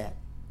do that.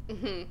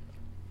 Mm-hmm.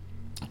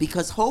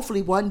 Because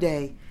hopefully one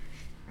day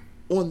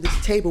on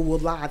this table will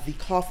lie the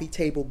coffee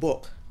table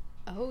book.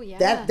 Oh, yeah.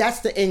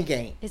 That's the end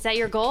game. Is that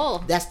your goal?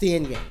 That's the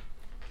end game.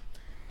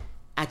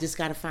 I just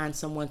got to find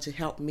someone to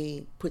help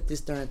me put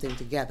this darn thing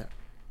together.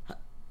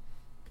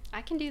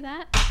 I can do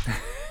that.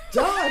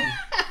 Done.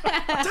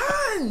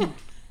 Done.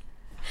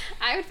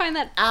 I would find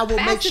that I will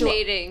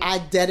fascinating. Make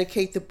sure I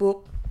dedicate the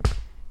book.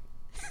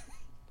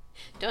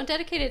 Don't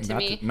dedicate it to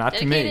me. Not to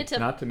dedicate me. it to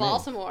Not to me.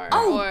 Baltimore.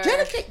 Oh,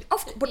 dedicate.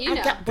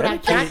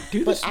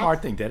 Do the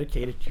smart thing.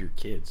 Dedicate it to your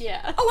kids.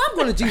 Yeah. Oh, I'm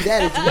going to do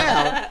that as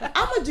well.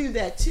 I'm going to do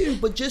that too.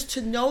 But just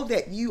to know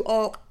that you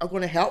all are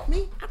going to help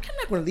me, I'm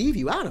not going to leave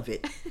you out of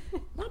it.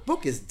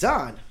 book is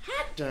done.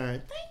 Hot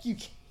darn. Thank you.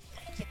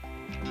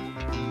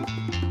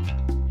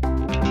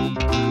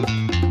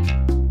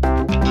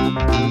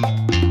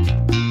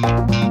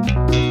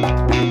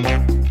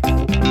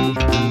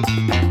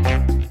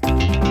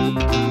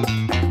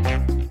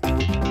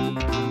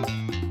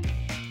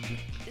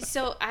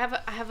 So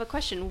I have a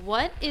question.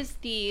 What is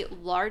the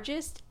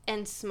largest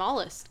and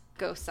smallest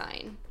ghost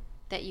sign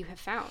that you have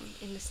found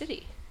in the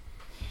city?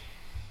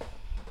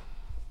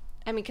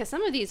 I mean, because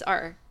some of these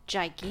are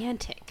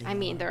gigantic. I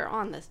mean,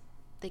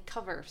 they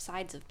cover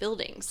sides of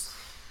buildings.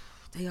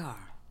 They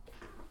are.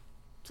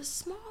 The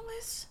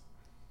smallest?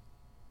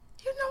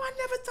 You know, I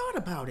never thought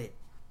about it.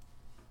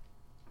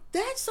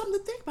 That's something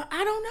to think about.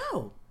 I don't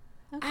know.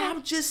 Okay.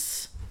 I'm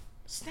just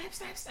snap.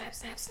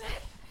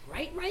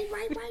 Right.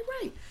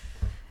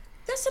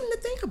 That's something to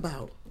think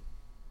about.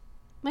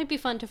 Might be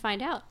fun to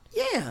find out.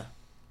 Yeah.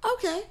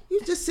 Okay.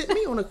 You just sent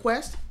me on a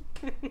quest.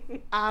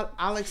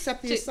 I'll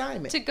accept the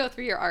assignment. To go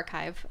through your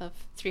archive of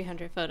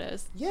 300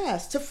 photos.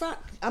 Yes. To find.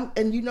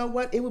 And you know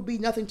what? It would be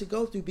nothing to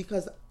go through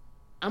because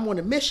I'm on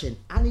a mission.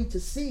 I need to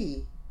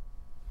see.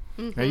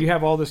 Mm-hmm. Now you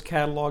have all this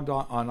cataloged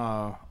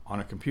on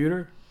a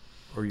computer,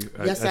 or you?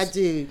 Yes, I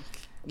do.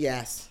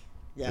 Yes.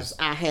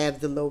 I have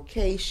the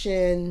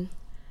location.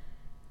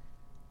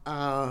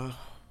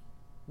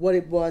 What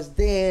it was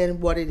then,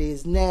 what it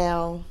is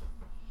now.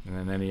 And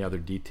then any other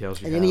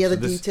details you have. Any other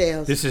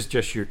details. This is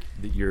just your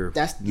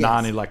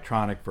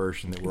non-electronic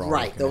version that we're all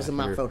right. Those are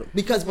my photos.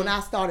 Because when I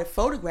started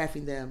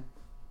photographing them,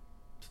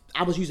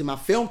 I was using my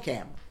film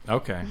camera.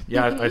 Okay.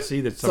 Yeah, I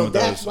see that some of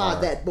those. So that's why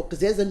that book. Because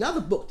there's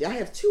another book. I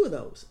have 2 of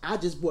those. I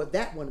just brought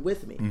that one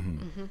with me. Mm-hmm.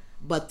 Mm-hmm.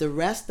 But the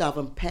rest of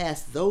them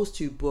past those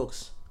 2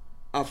 books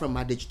are from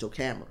my digital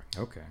camera.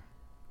 Okay.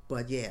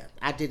 But yeah,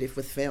 I did it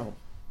with film.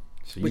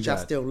 So which I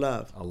still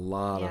love. A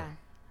lot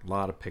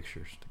of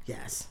pictures.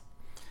 Yes.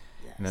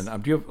 And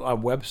then, do you have a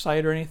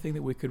website or anything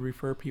that we could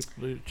refer people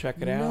to check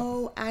it out?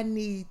 No, I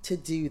need to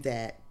do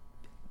that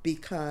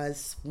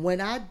because when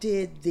I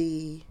did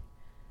the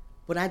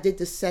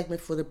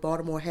segment for the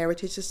Baltimore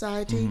Heritage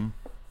Society,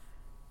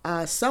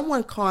 mm-hmm.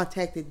 Someone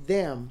contacted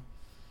them.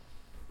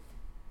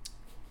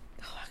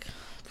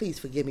 Please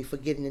forgive me for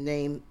getting the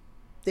name.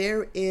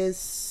 There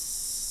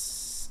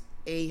is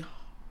a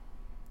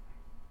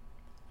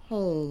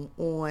home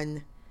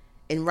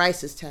in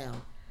Ricestown,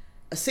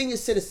 a senior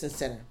citizen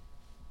center.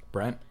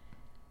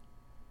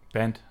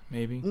 Bent,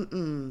 maybe?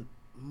 Edward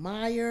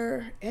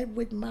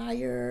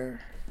Meyer.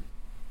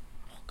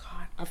 Oh,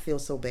 God, I feel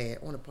so bad.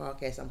 On the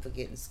podcast, I'm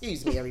forgetting.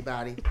 Excuse me,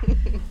 everybody.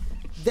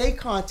 They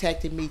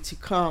contacted me to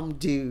come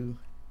do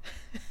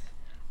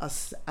a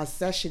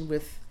session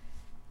with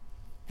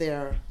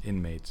their...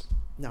 Inmates.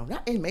 No,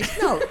 not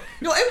inmates. No, it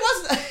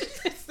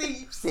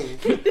wasn't. See.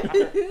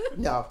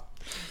 No.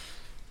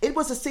 It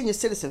was a senior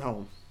citizen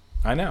home.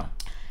 I know.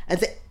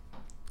 And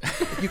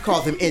you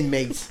call them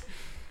inmates.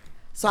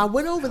 So I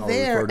went over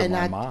there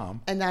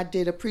and I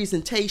did a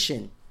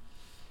presentation.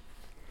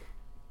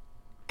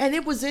 And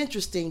it was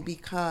interesting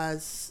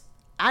because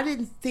I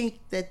didn't think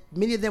that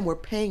many of them were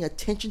paying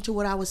attention to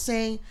what I was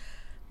saying.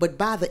 But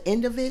by the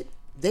end of it,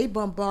 they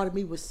bombarded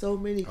me with so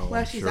many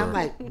questions. Sure. I'm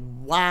like,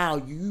 wow,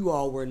 you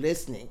all were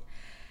listening.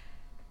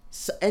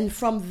 So, and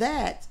from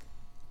that,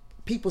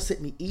 people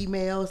sent me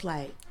emails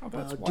like,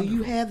 do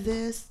you have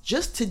this?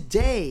 Just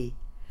today,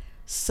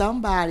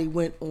 somebody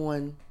went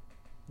on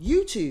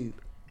YouTube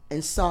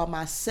and saw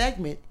my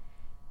segment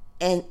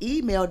and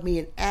emailed me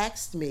and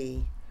asked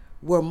me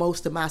where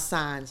most of my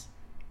signs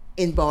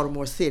in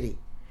Baltimore City.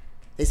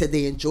 They said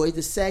they enjoyed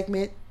the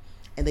segment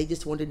and they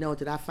just wanted to know,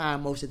 did I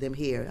find most of them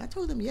here? I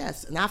told them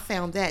yes. And I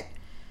found that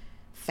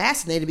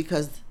fascinating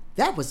because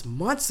that was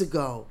months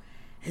ago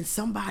and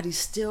somebody's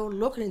still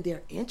looking and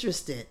they're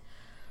interested.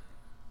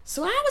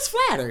 So I was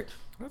flattered.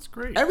 That's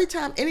great.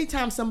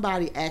 Anytime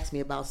somebody asks me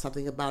about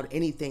something, about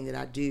anything that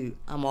I do,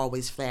 I'm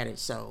always flattered.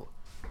 So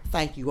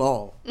thank you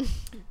all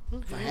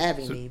for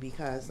having me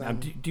because... Now,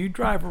 do you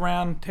drive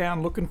around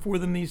town looking for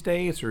them these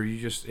days? Or you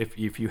just, if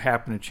you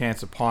happen to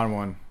chance upon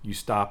one, you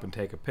stop and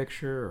take a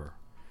picture? Or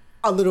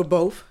a little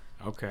both.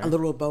 Okay. A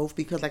little of both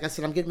because like I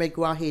said, I'm getting ready to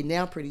go out here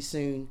now pretty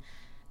soon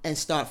and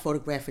start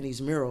photographing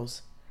these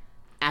murals.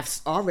 I've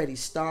already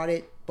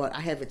started, but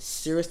I haven't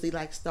seriously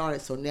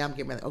started. So now I'm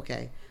getting ready.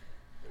 Okay.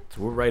 So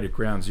we're right at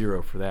ground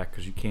zero for that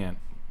because you can't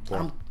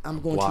block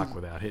to,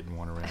 without hitting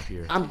one around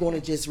here. I'm going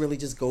to just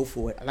go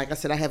for it. Like I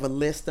said, I have a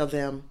list of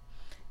them,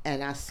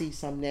 and I see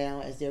some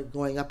now as they're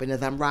going up. And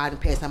as I'm riding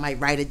past, I might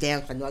write it down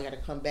because I know I got to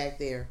come back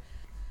there.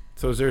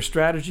 So is there a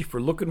strategy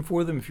for looking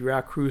for them? If you're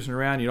out cruising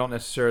around, you don't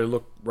necessarily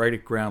look right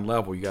at ground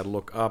level. You got to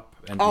look up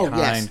and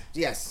behind. Oh,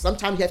 yes.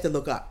 Sometimes you have to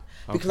look up.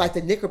 Because like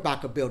the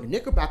Knickerbocker building,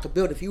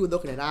 if you were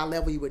looking at eye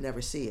level, you would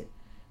never see it.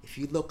 If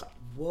you look up,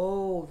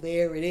 whoa,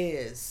 there it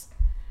is.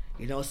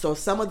 So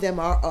some of them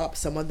are up,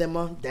 some of them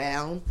are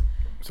down.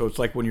 So it's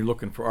like when you're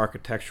looking for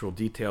architectural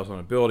details on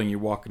a building, you're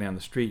walking down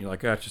the street, and you're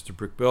like, it's just a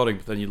brick building,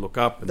 but then you look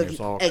up and there's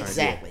all kinds of...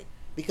 Exactly.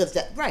 Because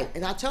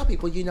and I tell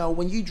people,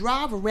 when you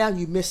drive around,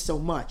 you miss so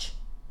much.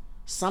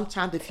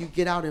 Sometimes if you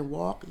get out and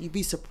walk, you'd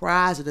be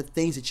surprised at the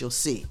things that you'll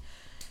see.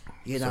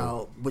 You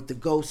know, with the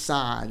ghost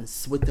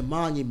signs, with the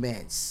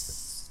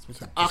monuments, with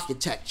the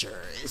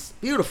architecture. It's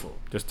beautiful.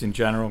 Just in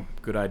general,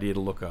 good idea to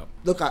look up.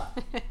 Look up.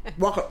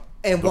 Walk around.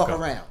 And walk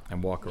around.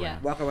 Yeah.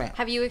 Walk around.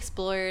 Have you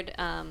explored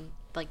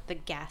like the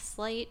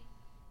Gaslight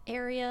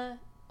area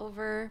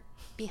over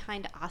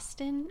behind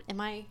Austin?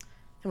 Am I...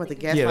 What, the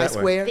Gaslight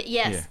Square?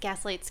 Yes,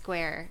 Gaslight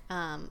Square.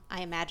 I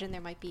imagine there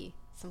might be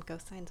some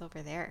ghost signs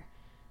over there.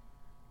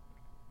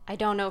 I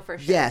don't know for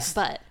sure. Yes,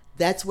 but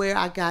that's where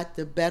I got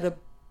the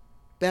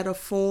better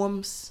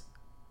forms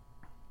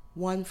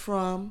one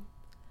from.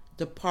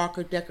 The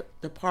Parker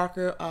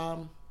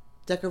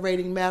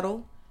decorating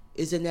metal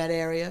is in that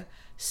area,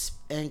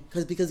 and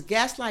because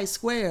Gaslight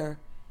Square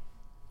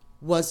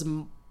was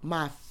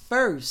my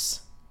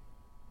first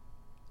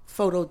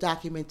photo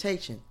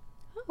documentation.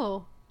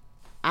 Oh.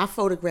 I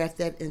photographed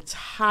that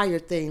entire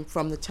thing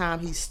from the time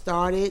he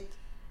started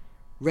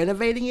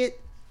renovating it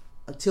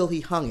until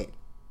he hung it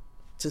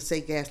to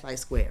say Gaslight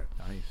Square.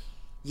 Nice.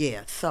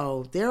 Yeah,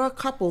 so there are a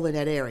couple in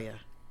that area.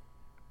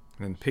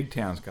 And then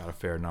Pigtown's got a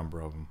fair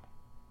number of them.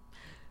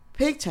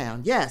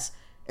 Pigtown, yes.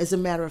 As a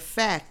matter of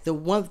fact, the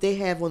one they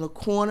have on the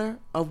corner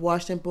of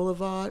Washington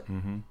Boulevard,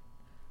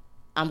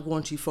 I'm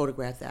going to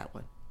photograph that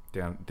one.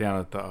 Down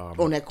at the...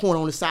 on that corner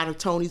on the side of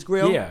Tony's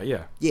Grill?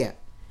 Yeah.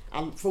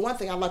 For one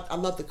thing, I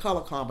love the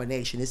color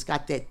combination. It's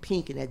got that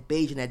pink and that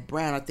beige and that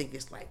brown. I think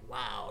it's like,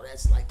 wow,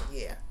 that's like,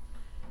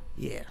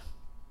 yeah.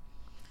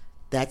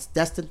 That's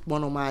the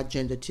one on my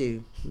agenda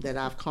too, that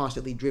I've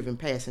constantly driven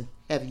past and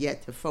have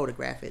yet to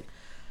photograph it.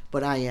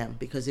 But I am,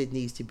 because it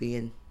needs to be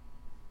in.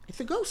 It's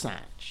a ghost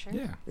sign. Sure.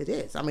 Yeah. It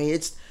is. I mean,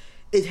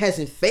 it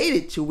hasn't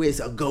faded to where it's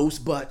a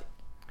ghost, but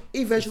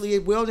eventually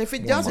it will. And if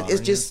it doesn't,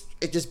 it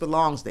just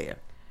belongs there.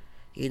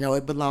 You know,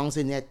 it belongs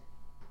in that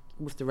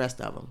with the rest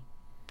of them.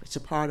 It's a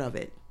part of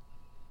it.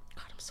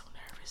 God, I'm so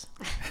nervous.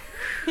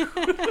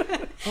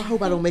 I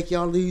hope I don't make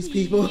y'all lose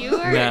people.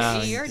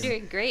 You're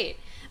doing great.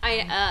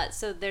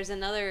 So there's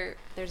another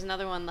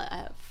one,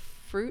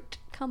 Fruit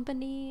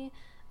Company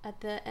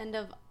at the end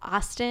of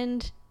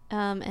Austin,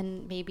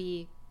 and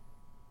maybe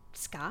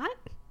Scott.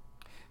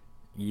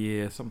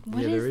 Yeah,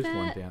 there is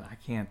one down.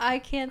 I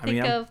can't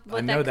think of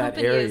what that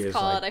company is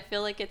called. I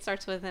feel like it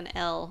starts with an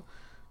L,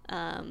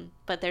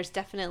 but there's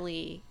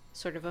definitely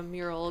sort of a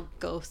mural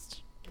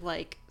ghost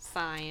like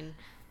sign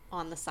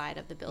on the side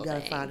of the building. You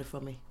gotta find it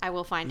for me. I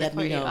will find it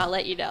for you. I'll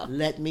let you know.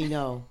 Let me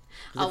know.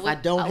 I'll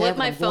whip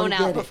my phone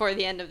out before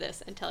the end of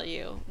this and tell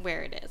you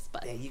where it is.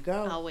 But there you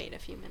go. I'll wait a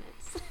few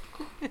minutes.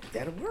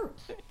 That'll work.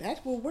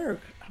 That will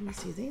work. Let me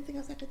see. Is there anything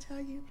else I could tell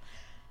you?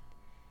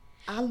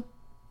 I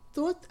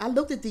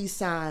looked at these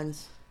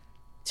signs.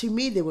 To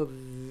me, they were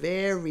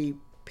very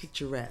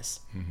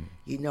picturesque. Mm-hmm.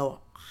 You know,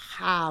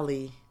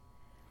 highly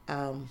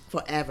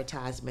for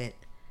advertisement.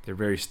 They're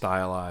very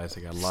stylized.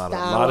 They got a lot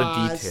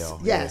of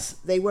detail. Yes,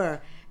 they were.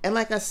 And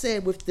like I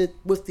said, with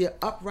the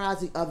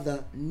uprising of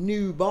the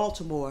new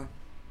Baltimore,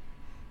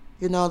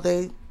 you know,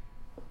 they're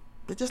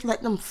just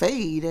letting them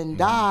fade and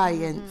die,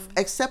 and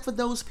except for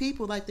those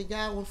people like the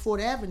guy on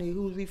Fort Avenue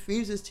who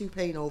refuses to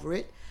paint over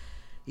it.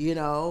 You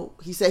know,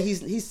 he said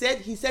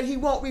he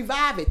won't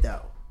revive it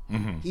though.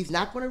 Mm-hmm. He's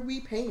not going to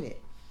repaint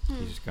it.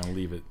 He's just going to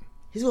leave it.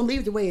 He's going to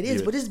leave it the way it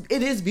is, but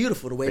it is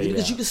beautiful the way it is,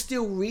 because you can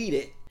still read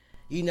it.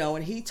 You know,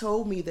 and he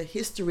told me the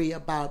history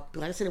about,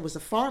 like I said, it was a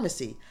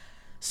pharmacy.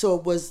 So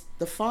it was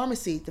the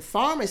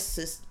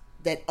pharmacist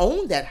that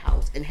owned that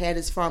house and had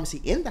his pharmacy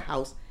in the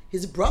house.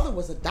 His brother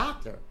was a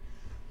doctor.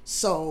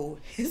 So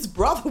his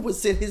brother would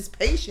send his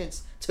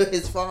patients to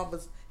his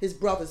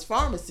brother's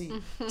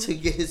pharmacy to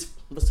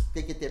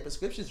get their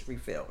prescriptions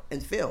refilled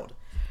and filled.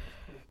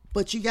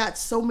 But you got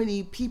so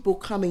many people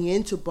coming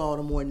into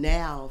Baltimore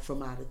now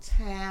from out of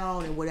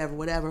town and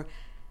whatever,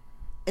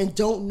 and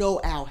don't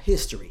know our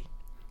history.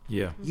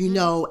 Yeah. You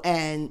know,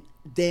 and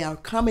they are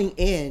coming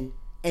in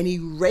and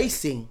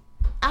erasing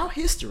our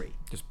history.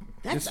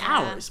 That's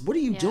ours. What are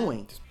you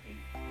doing?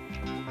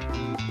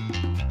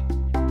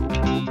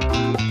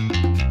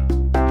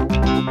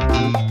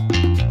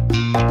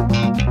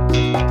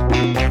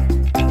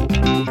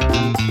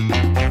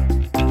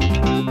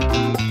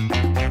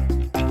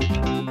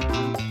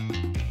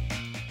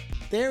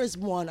 There is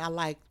one I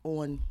like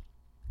on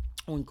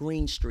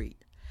Green Street.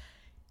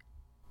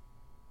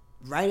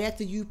 Right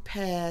after you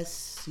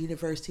pass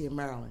University of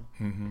Maryland.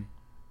 Mm-hmm.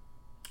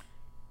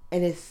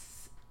 And it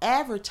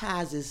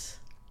advertises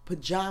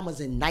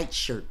pajamas and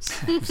nightshirts.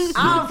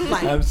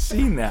 I've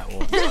seen that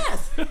one.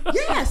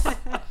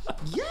 Yes.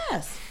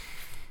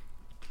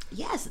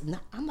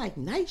 I'm like,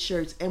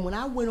 nightshirts. And when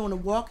I went on a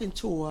walking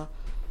tour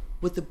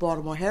with the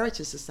Baltimore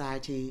Heritage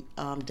Society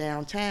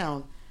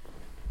downtown,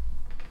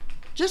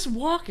 just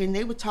walking,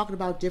 they were talking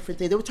about different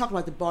things. They were talking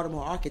about the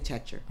Baltimore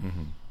architecture.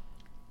 Mm-hmm.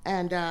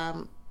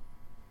 And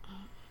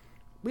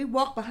we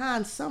walked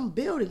behind some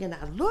building, and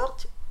I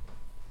looked.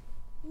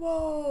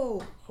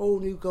 Whoa, whole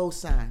new ghost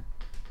sign.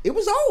 It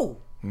was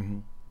old,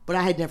 but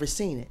I had never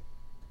seen it.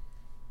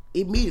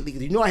 Immediately,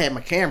 because I had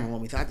my camera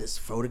on me, so I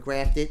just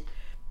photographed it,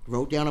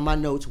 wrote down on my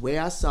notes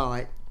where I saw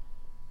it,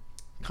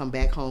 come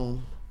back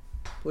home,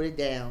 put it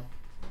down,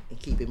 and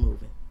keep it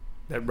moving.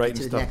 That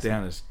writing stuff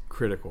down is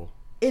critical.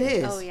 It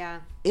is. Oh, yeah.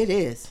 It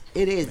is.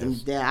 It is.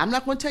 Yes. And I'm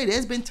not going to tell you,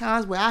 there's been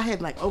times where I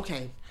had like,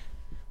 okay,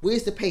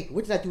 where's the paper?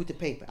 What did I do with the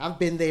paper? I've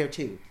been there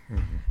too.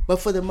 Mm-hmm. But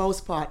for the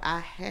most part, I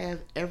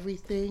have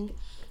everything.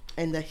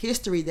 And the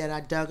history that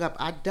I dug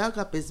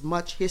up as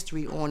much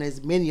history on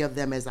as many of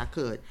them as I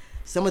could.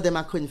 Some of them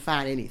I couldn't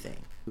find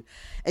anything.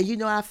 And, you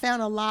know, I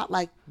found a lot,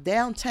 like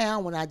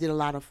downtown when I did a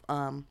lot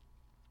of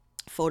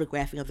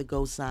photographing of the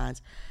ghost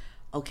signs.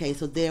 Okay,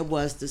 so there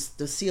was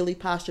the Sealy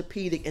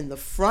Posturepedic in the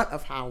front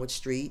of Howard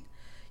Street.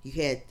 You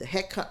had the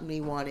Heck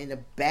Company one in the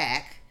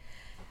back.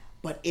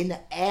 But in the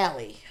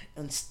alley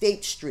on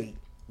State Street,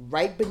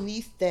 right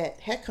beneath that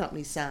Heck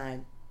Company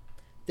sign,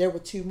 there were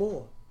two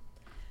more.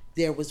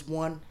 There was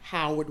one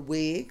Howard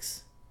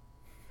Wiggs.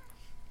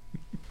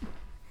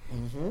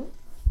 Mm-hmm.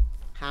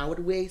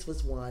 Howard Wiggs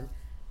was one.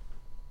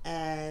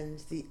 And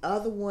the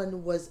other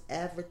one was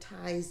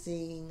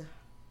advertising,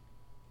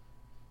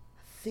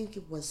 I think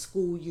it was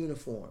school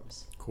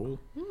uniforms. Cool.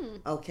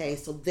 Okay,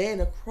 so then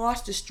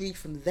across the street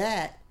from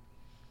that,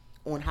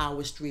 on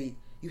Howard Street,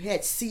 you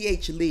had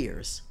C.H.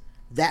 Lear's.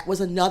 That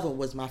was another one,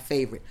 was my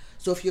favorite.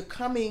 So if you're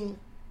coming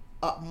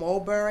up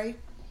Mulberry,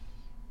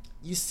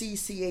 you see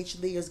C.H.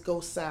 Lear's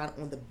ghost sign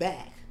on the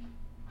back.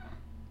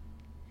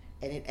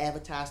 And it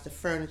advertised the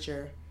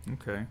furniture.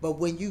 Okay. But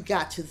when you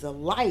got to the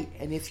light,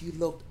 and if you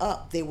looked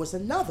up, there was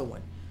another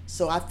one.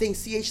 So I think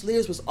C.H.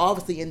 Lear's was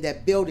obviously in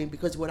that building,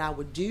 because what I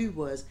would do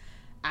was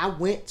I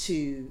went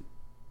to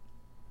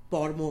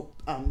Baltimore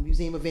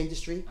Museum of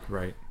Industry.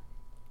 Right.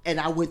 And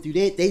I went through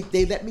that.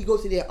 They let me go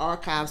to their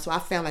archives. So I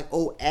found like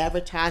old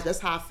advertisements. That's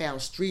how I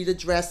found street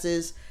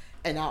addresses.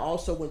 And I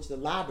also went to the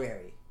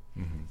library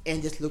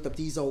and just looked up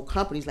these old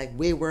companies. Like,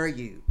 where were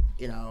you?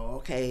 You know,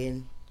 okay.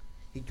 And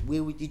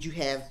where did you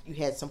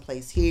had some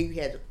place here.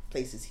 You had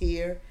places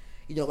here.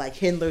 You know, like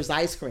Hendler's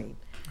Ice Cream.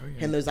 Oh,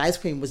 yeah. Hendler's Ice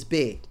Cream was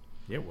big.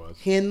 It was.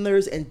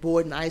 Hendler's and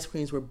Borden Ice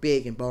Creams were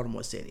big in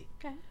Baltimore City.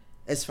 Okay.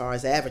 As far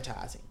as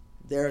advertising.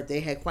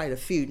 They had quite a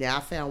few. Now, I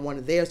found one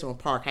of theirs on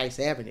Park Heights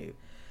Avenue.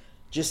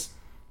 Just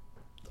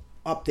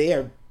up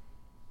there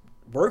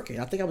working.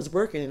 I think I was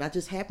working, and I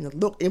just happened to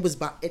look.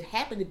 It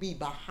happened to be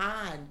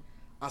behind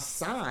a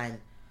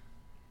sign,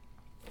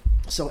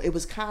 so it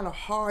was kind of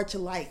hard to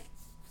like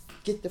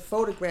get the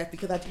photograph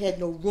because I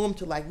had no room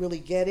to like really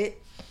get it.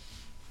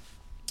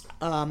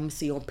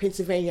 See, on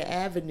Pennsylvania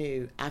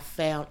Avenue, I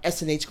found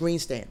S&H green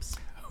stamps.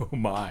 Oh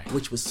my!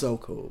 Which was so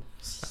cool,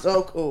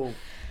 so cool.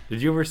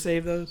 Did you ever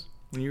save those?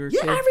 When you were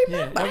I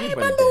remember. I had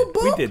my little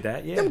book. We did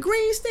that, yeah. Them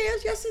green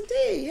stamps, yes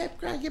indeed. I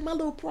had to get my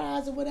little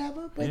prize or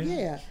whatever. But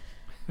yeah.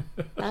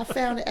 I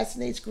found an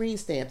S&H green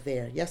stamp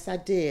there. Yes, I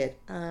did.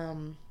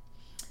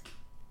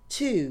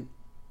 2,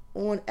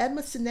 on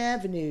Edmondson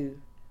Avenue,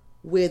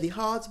 where the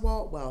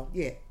Hardswall, where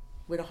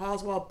the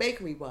Hardswall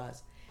Bakery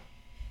was.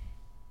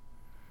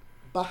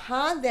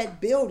 Behind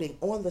that building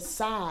on the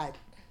side,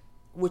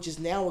 which is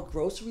now a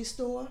grocery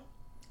store,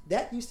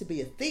 that used to be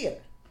a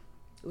theater.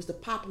 It was the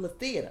Popular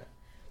Theater.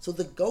 So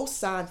the ghost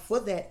sign for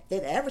that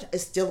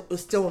advertisement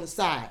is still on the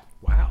side.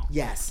 Wow.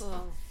 Yes.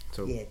 Cool.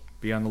 So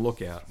be on the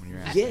lookout when you're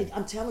at Yeah,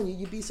 I'm telling you,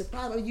 you'd be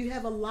surprised. I mean, you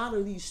have a lot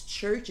of these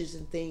churches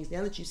and things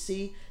now that you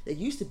see that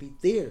used to be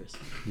theaters.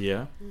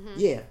 Yeah. Mm-hmm.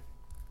 Yeah.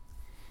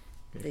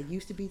 They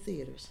used to be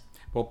theaters.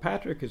 Well,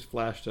 Patrick has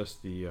flashed us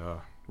the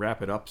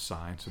wrap it up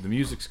sign, so the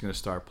music's going to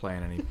start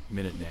playing any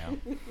minute now.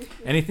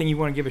 Anything you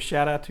want to give a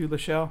shout out to,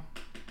 Lachelle?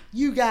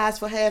 You guys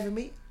for having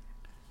me.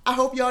 I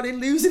hope y'all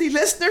didn't lose any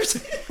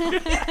listeners.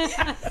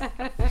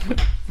 I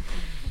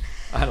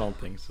don't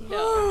think so.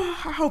 No.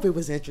 I hope it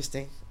was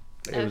interesting.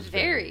 It was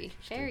very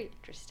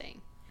interesting.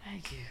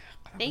 Thank you.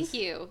 Thank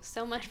you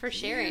so much for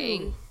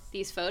sharing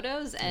these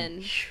photos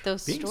and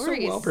those Being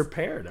stories. so well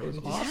prepared. That was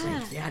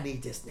awesome. Yeah, I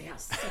need this now.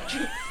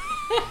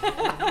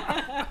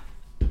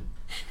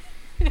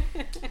 Did I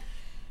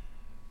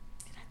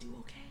do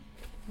okay?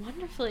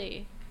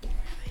 Wonderfully.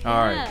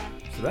 All right.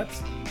 So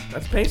that's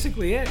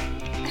basically it.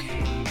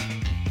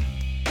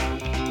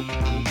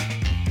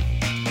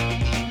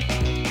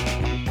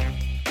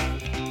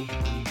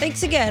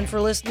 Thanks again for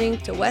listening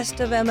to West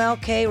of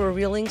MLK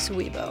Revealing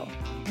Sowebo.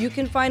 You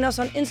can find us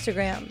on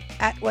Instagram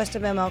at West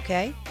of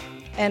MLK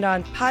and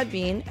on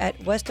Podbean at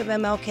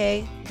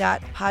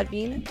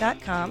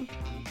westofmlk.podbean.com,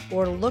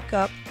 or look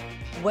up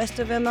West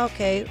of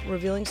MLK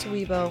Revealing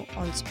Sowebo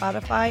on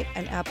Spotify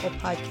and Apple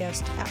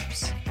Podcast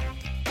apps.